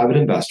potential private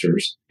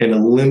investors and a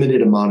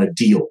limited amount of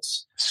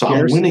deals. So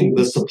I'm winning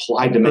the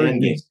supply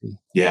demand game.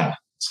 Yeah.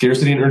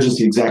 Scarcity and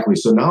urgency. Exactly.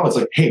 So now it's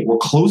like, hey, we're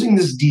closing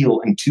this deal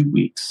in 2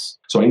 weeks.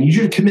 So I need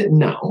you to commit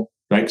now.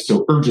 right?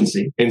 So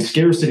urgency and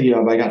scarcity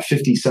of I got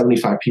 50,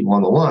 75 people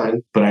on the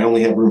line, but I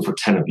only have room for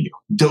 10 of you.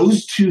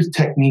 Those two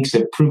techniques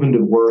have proven to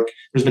work.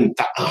 There's been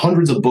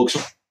hundreds of books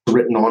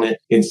written on it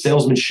in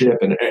salesmanship.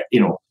 And,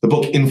 the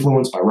book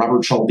Influence by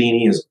Robert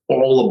Cialdini is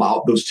all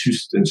about those two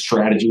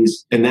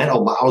strategies. And that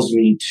allows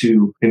me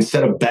to,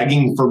 instead of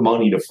begging for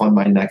money to fund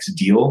my next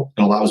deal,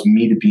 it allows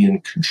me to be in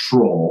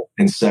control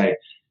and say,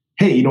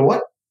 hey, you know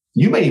what?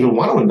 You may even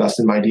want to invest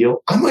in my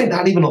deal. I might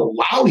not even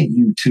allow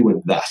you to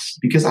invest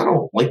because I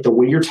don't like the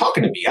way you're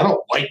talking to me. I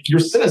don't like your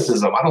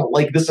cynicism. I don't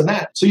like this and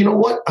that. So you know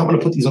what? I'm going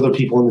to put these other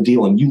people in the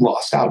deal and you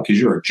lost out because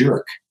you're a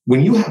jerk.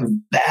 When you have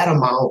that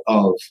amount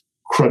of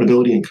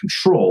credibility and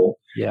control,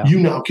 you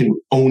now can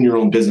own your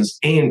own business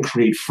and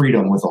create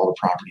freedom with all the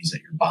properties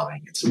that you're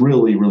buying. It's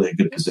really, really a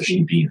good position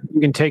to be in.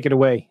 You can take it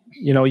away.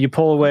 You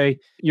pull away,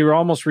 you're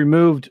almost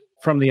removed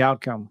from the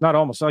outcome. Not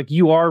almost, like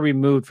you are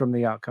removed from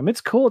the outcome.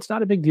 It's cool. It's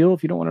not a big deal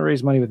if you don't want to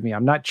raise money with me.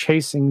 I'm not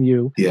chasing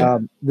you. Yeah.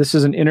 This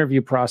is an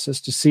interview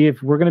process to see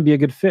if we're going to be a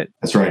good fit.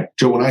 That's right.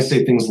 Joe, when I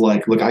say things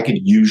like, look, I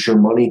could use your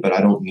money, but I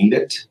don't need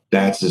it.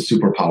 That's a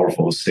super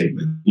powerful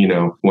statement.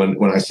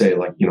 When I say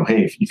like,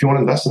 hey, if you want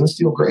to invest in this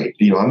deal, great.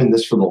 I'm in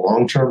this for the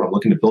long term. I'm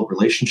looking to build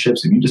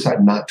relationships. If you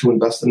decide not to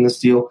invest in this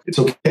deal, it's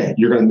okay.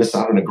 You're going to miss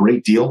out on a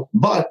great deal,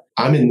 but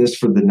I'm in this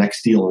for the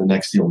next deal and the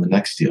next deal and the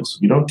next deal. So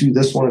if you don't do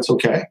this one, it's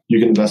okay. You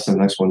can invest in the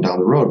next one down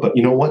the road. But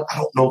you know what? I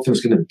don't know if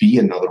there's going to be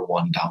another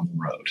one down the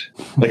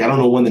road. Like, I don't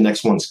know when the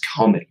next one's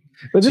coming.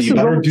 But this so you is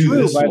better all do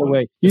true, this by one. the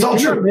way. It's all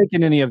You're true. not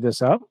making any of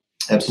this up.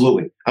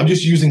 Absolutely. I'm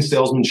just using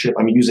salesmanship.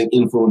 I'm using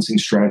influencing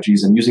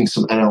strategies. I'm using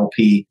some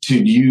NLP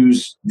to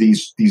use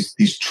these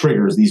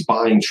triggers, these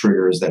buying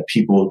triggers that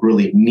people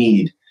really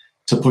need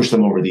to push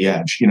them over the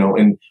edge.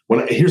 And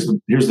here's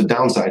the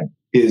downside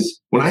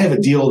is when I have a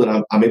deal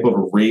that I'm able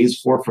to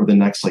raise for the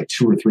next like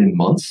 2 or 3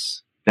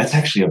 months, that's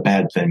actually a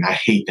bad thing. I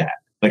hate that.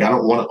 Like, I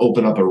don't want to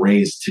open up a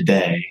raise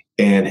today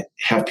and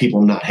have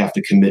people not have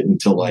to commit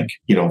until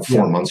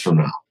 4 months from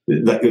now.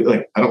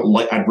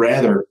 I'd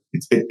rather,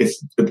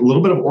 it's a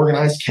little bit of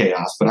organized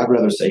chaos, but I'd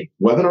rather say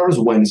webinar is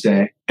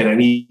Wednesday and I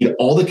need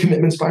all the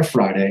commitments by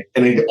Friday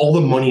and I need all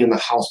the money in the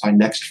house by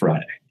next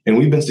Friday. And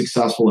we've been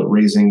successful at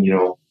raising,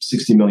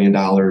 $60 million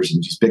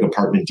in these big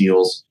apartment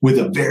deals with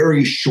a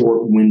very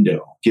short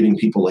window, giving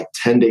people like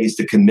 10 days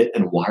to commit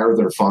and wire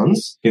their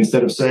funds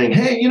instead of saying,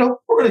 hey,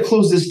 we're going to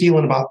close this deal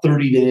in about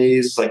 30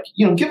 days. Like,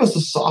 give us a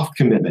soft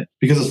commitment,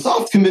 because a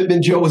soft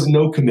commitment, Joe, is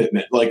no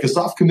commitment. Like, a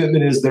soft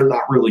commitment is they're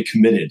not really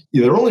committed.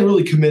 They're only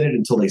really committed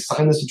until they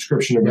sign the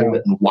subscription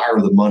agreement and wire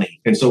the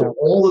money. And so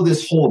all of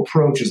this whole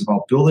approach is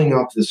about building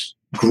up this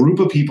group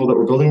of people that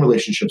we're building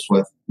relationships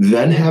with,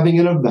 then having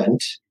an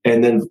event,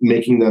 and then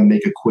making them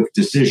make a quick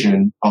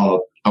decision of,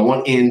 I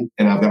want in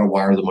and I've got to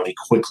wire the money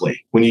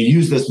quickly. When you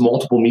use this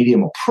multiple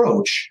medium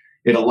approach,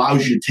 it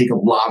allows you to take a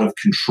lot of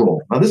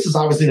control. Now, this is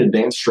obviously an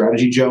advanced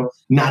strategy, Joe.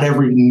 Not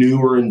every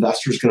newer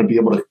investor is going to be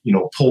able to,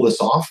 pull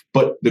this off.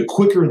 But the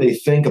quicker they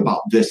think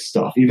about this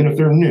stuff, even if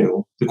they're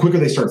new, the quicker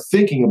they start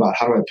thinking about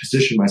how do I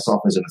position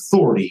myself as an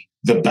authority,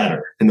 the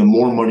better. And the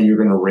more money you're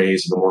going to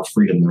raise, the more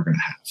freedom they're going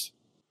to have.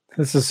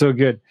 This is so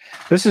good.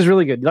 This is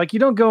really good. Like, you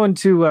don't go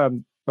into,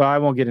 well, I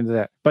won't get into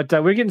that. But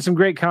we're getting some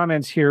great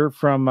comments here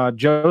from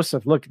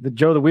Joseph. Look,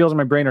 Joe, the wheels in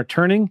my brain are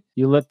turning.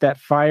 You lit that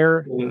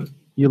fire.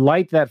 You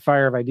light that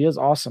fire of ideas.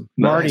 Awesome.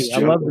 Nice, Marty, I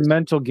love the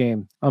mental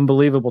game.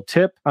 Unbelievable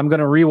tip. I'm going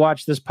to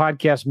rewatch this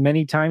podcast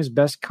many times.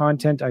 Best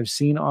content I've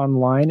seen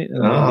online.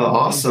 Oh,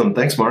 awesome.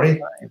 Thanks,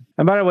 Marty.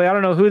 And by the way, I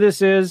don't know who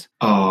this is.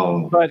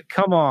 Oh, but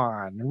come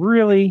on.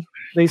 Really?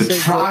 They the say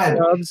Tribe.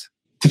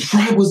 The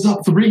Tribe was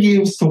up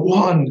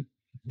 3-1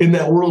 in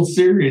that World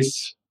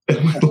Series. And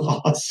we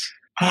lost.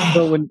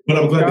 So when but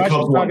I'm glad Josh the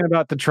Cubs is talking won.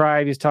 about the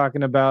Tribe, he's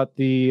talking about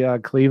the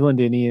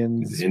Cleveland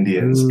Indians.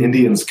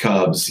 Indians,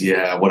 Cubs.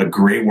 Yeah, what a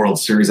great World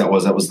Series that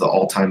was. That was the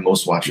all-time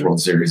most watched World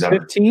Series ever.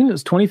 15? It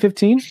was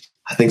 2015?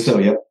 I think so,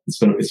 yep. It's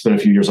been a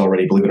few years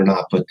already, believe it or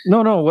not. But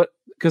no, what?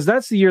 Because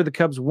that's the year the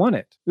Cubs won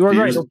it. You were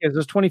right. Okay, it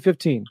was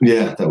 2015.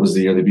 Yeah, that was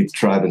the year they beat the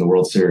Tribe in the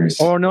World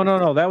Series. Oh,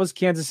 no. That was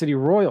Kansas City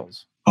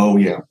Royals. Oh,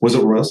 yeah. Was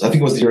it Royals? I think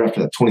it was the year after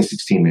that,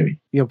 2016 maybe.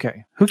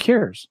 Okay. Who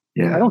cares?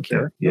 Yeah. I don't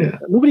care. Yeah.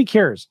 Nobody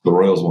cares. The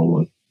Royals won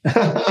one.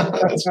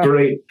 That's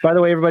great. By the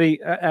way, everybody,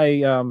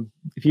 I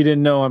if you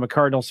didn't know, I'm a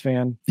Cardinals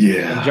fan.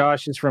 Yeah. And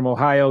Josh is from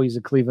Ohio. He's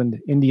a Cleveland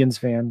Indians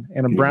fan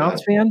and a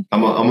Browns fan.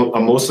 I'm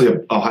mostly a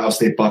Ohio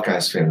State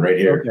Buckeyes fan right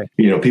here.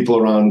 Okay. People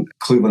around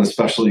Cleveland,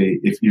 especially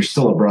if you're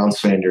still a Browns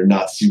fan, you're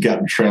nuts. You've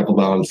gotten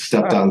trampled on,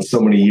 stepped on so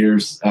many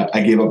years.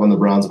 I gave up on the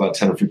Browns about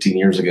 10 or 15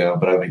 years ago,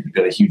 but I've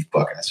been a huge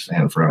Buckeyes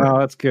fan forever. Oh,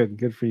 that's good.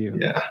 Good for you.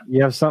 Yeah.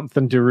 You have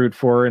something to root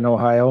for in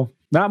Ohio.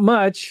 Not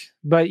much,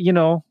 but,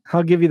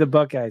 I'll give you the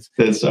Buckeyes.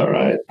 That's all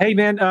right. Hey,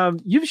 man,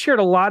 you've shared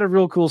a lot of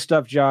real cool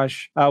stuff,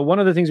 Josh. One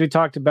of the things we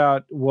talked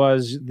about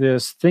was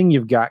this thing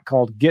you've got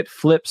called Get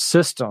Flip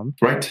System.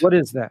 Right. What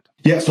is that?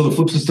 Yeah, so the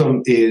Flip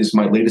System is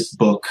my latest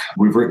book.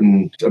 We've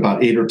written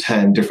about 8 or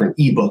 10 different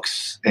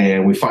ebooks,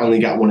 and we finally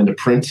got one into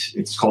print.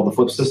 It's called the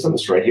Flip System.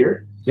 It's right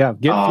here. Yeah,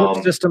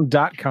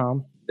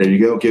 getflipsystem.com. There you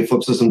go,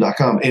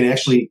 getflipsystem.com. And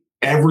actually,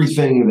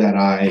 everything that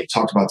I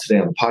talked about today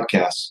on the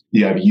podcast,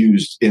 I've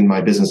used in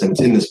my business, and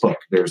it's in this book.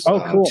 There's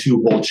cool.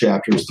 2 whole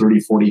chapters,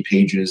 30, 40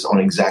 pages on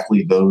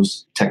exactly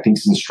those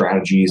techniques and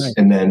strategies. Nice.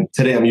 And then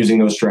today I'm using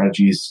those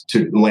strategies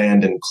to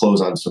land and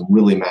close on some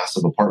really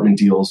massive apartment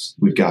deals.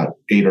 We've got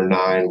 8 or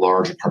 9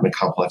 large apartment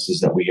complexes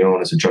that we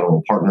own as a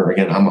general partner.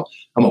 Again,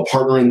 I'm a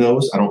partner in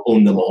those. I don't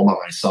own them all by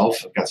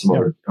myself. I've got some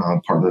other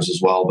partners as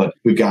well, but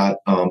we've got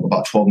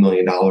about $12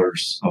 million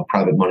of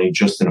private money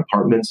just in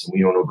apartments, and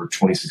we own over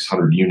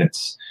 2,600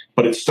 units.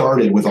 But it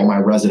started with all my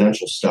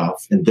residential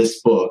stuff in this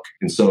book.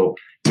 And so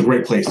it's a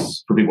great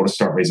place for people to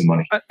start raising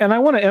money. And I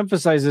want to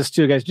emphasize this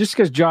too, guys, just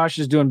because Josh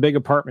is doing big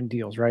apartment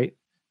deals, right?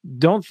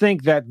 Don't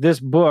think that this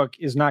book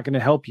is not going to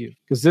help you,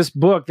 because this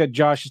book that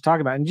Josh is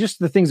talking about, and just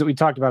the things that we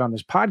talked about on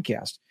this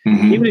podcast,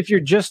 even if you're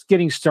just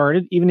getting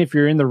started, even if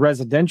you're in the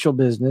residential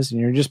business and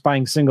you're just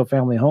buying single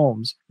family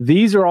homes,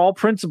 these are all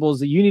principles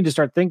that you need to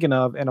start thinking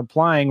of and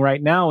applying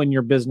right now in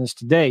your business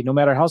today, no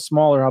matter how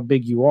small or how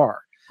big you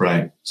are.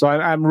 Right. So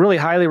I'm really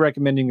highly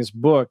recommending this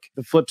book,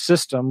 The Flip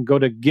System. Go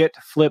to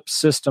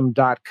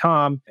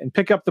getflipsystem.com and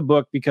pick up the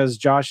book, because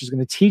Josh is going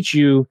to teach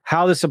you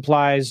how this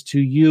applies to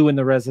you in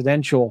the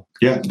residential.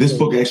 Yeah, this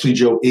book actually,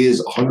 Joe,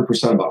 is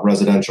 100% about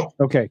residential.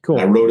 Okay, cool.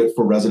 I wrote it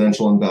for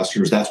residential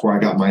investors. That's where I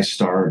got my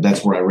start.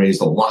 That's where I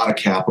raised a lot of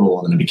capital,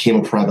 and then I became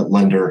a private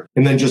lender.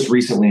 And then just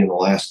recently, in the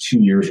last 2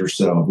 years or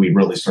so, we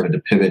really started to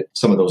pivot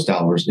some of those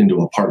dollars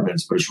into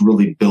apartments. But it's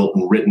really built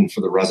and written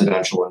for the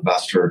residential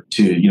investor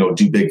to,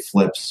 do big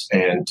flips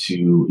and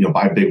to,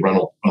 buy big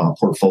rental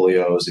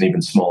portfolios and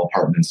even small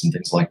apartments and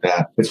things like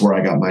that. It's where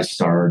I got my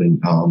start. And,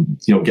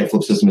 Get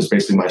Flip System is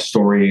basically my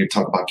story. I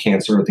talk about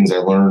cancer, things I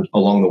learned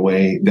along the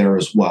way there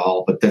as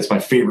well. But that's my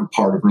favorite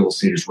part of real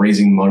estate, is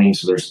raising money.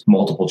 So there's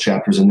multiple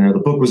chapters in there. The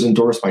book was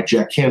endorsed by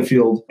Jack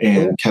Canfield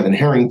and Kevin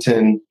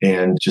Harrington,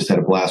 and just had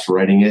a blast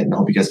writing it. And I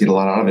hope you guys get a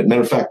lot out of it.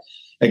 Matter of fact,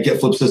 at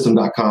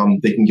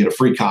getflipsystem.com, they can get a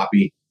free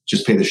copy.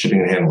 Just pay the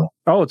shipping and handling.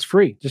 Oh, it's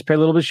free. Just pay a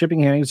little bit of shipping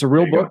and handling. It's a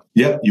real book.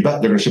 Yep, you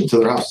bet. They're going to ship it to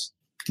their house.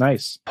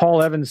 Nice.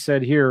 Paul Evans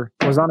said here,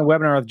 I was on a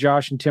webinar with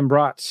Josh and Tim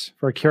Bratz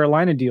for a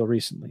Carolina deal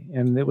recently,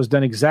 and it was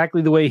done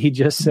exactly the way he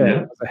just said.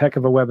 Yeah. It was a heck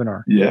of a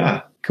webinar.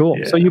 Yeah. Cool.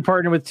 Yeah. So you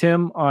partner with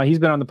Tim. He's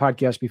been on the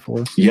podcast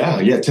before.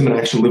 Yeah. Tim and I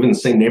actually live in the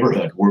same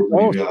neighborhood.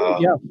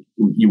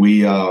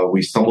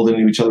 We stumbled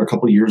into each other a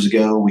couple of years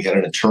ago. We had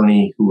an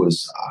attorney who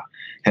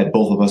had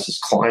both of us as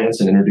clients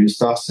and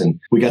introduced us, and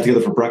we got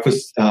together for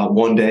breakfast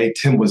one day.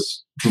 Tim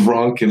was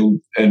drunk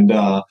and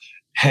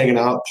hanging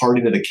out,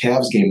 partying at a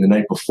Cavs game the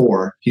night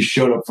before. He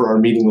showed up for our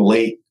meeting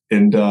late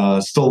and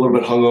still a little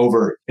bit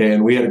hungover.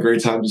 And we had a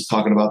great time just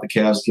talking about the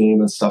Cavs game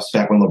and stuff.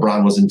 Back when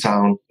LeBron was in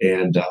town.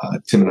 And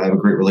Tim and I have a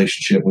great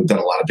relationship. We've done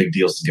a lot of big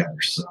deals together.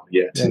 So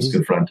Tim's a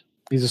good friend.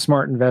 He's a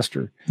smart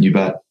investor. You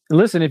bet.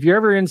 Listen, if you're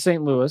ever in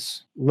St.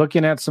 Louis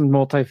looking at some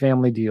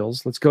multifamily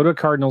deals, let's go to a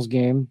Cardinals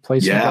game,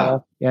 play some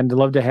ball, and I'd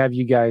love to have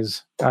you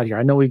guys out here.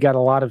 I know there's a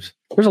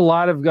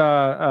lot of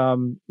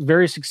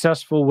very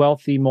successful,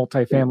 wealthy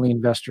multifamily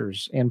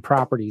investors and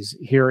properties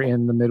here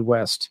in the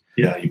Midwest.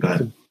 Yeah, you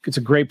bet. It's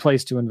a great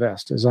place to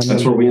invest.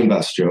 That's where we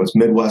invest, Joe. It's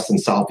Midwest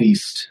and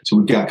Southeast. So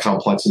we've got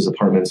complexes,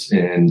 apartments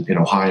in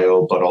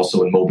Ohio, but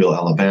also in Mobile,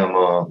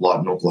 Alabama,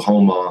 Lawton,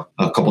 Oklahoma,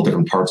 a couple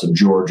different parts of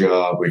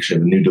Georgia. We actually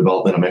have a new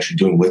development I'm actually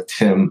doing with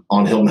Tim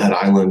on Hilton Head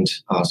Island.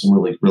 Some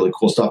really, really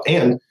cool stuff.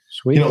 And,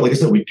 sweet. Like I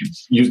said, we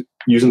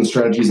using the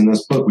strategies in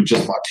this book, we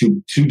just bought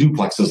two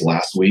duplexes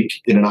last week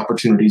in an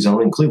opportunity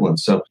zone in Cleveland.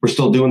 So we're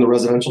still doing the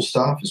residential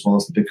stuff as well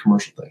as the big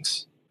commercial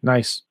things.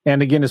 Nice.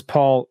 And again, as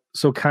Paul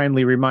so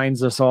kindly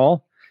reminds us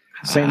all,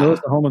 St. Louis,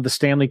 the home of the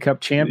Stanley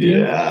Cup champion.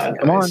 Yeah,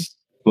 come on.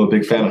 I'm a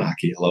big fan of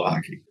hockey. I love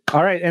hockey.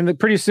 All right, and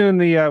pretty soon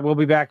we'll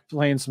be back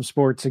playing some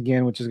sports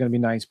again, which is going to be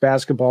nice: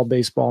 basketball,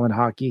 baseball, and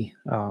hockey.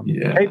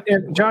 Hey,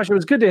 and Josh, it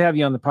was good to have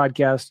you on the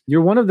podcast.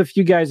 You're one of the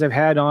few guys I've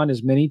had on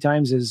as many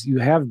times as you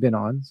have been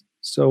on.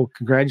 So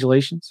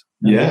congratulations.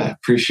 Yeah,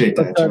 appreciate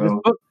that, Joe. This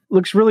book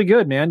looks really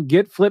good, man.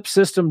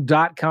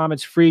 Getflipsystem.com.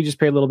 It's free. Just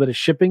pay a little bit of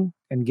shipping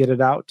and get it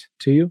out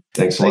to you.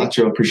 Thanks a lot,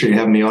 Joe. Appreciate you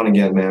having me on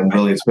again, man.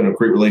 Really, it's been a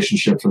great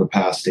relationship for the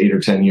past 8 or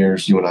 10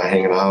 years. You and I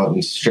hanging out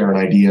and sharing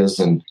ideas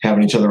and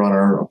having each other on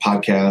our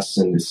podcasts.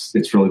 And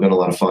it's really been a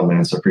lot of fun,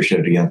 man. So I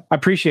appreciate it again. I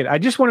appreciate it. I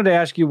just wanted to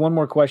ask you one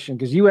more question,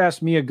 because you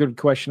asked me a good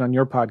question on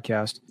your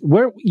podcast.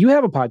 Where you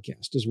have a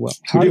podcast as well.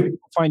 How do people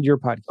find your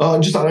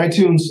podcast? Just on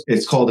iTunes.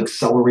 It's called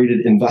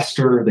Accelerated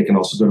Investor. They can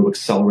also go to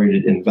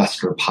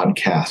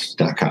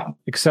acceleratedinvestorpodcast.com.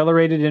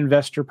 Accelerated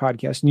Investor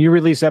Podcast. And you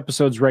release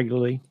episodes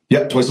regularly?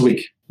 Yep, twice a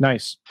week.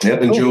 Nice.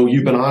 Yep, and Joe,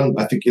 you've been on,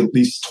 I think, at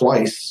least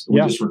twice.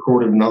 We just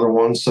recorded another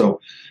one.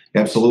 So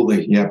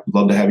absolutely. Yeah, we'd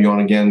love to have you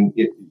on again,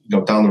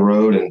 down the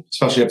road. And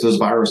especially after this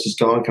virus is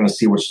gone, kind of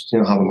see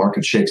how the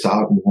market shakes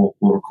out, and we'll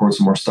record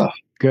some more stuff.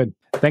 Good.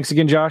 Thanks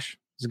again, Josh.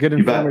 It's a good,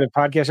 informative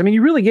podcast. I mean,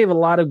 you really gave a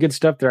lot of good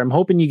stuff there. I'm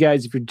hoping you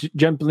guys, if you're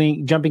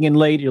jumping in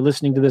late, you're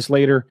listening to this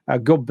later,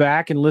 go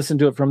back and listen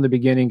to it from the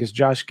beginning, because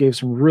Josh gave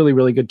some really,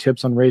 really good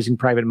tips on raising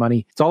private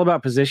money. It's all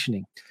about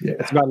positioning. Yeah.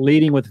 It's about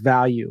leading with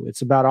value.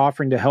 It's about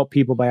offering to help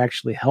people by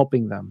actually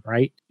helping them,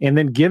 right? And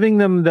then giving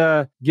them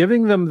the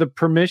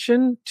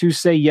permission to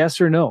say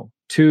yes or no.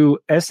 to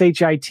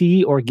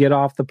SHIT or get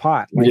off the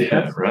pot.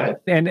 Right.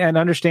 And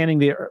understanding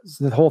the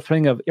whole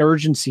thing of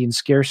urgency and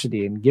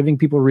scarcity and giving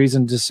people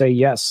reason to say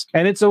yes.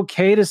 And it's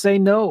okay to say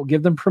no.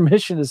 Give them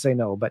permission to say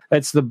no. But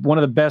that's one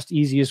of the best,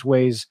 easiest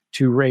ways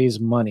to raise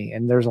money.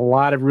 And there's a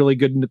lot of really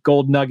good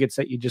gold nuggets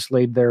that you just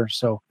laid there.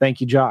 So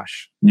thank you,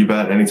 Josh. You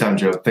bet. Anytime,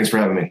 Joe. Thanks for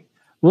having me.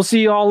 We'll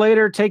see you all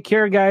later. Take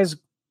care, guys.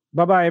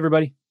 Bye-bye,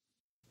 everybody.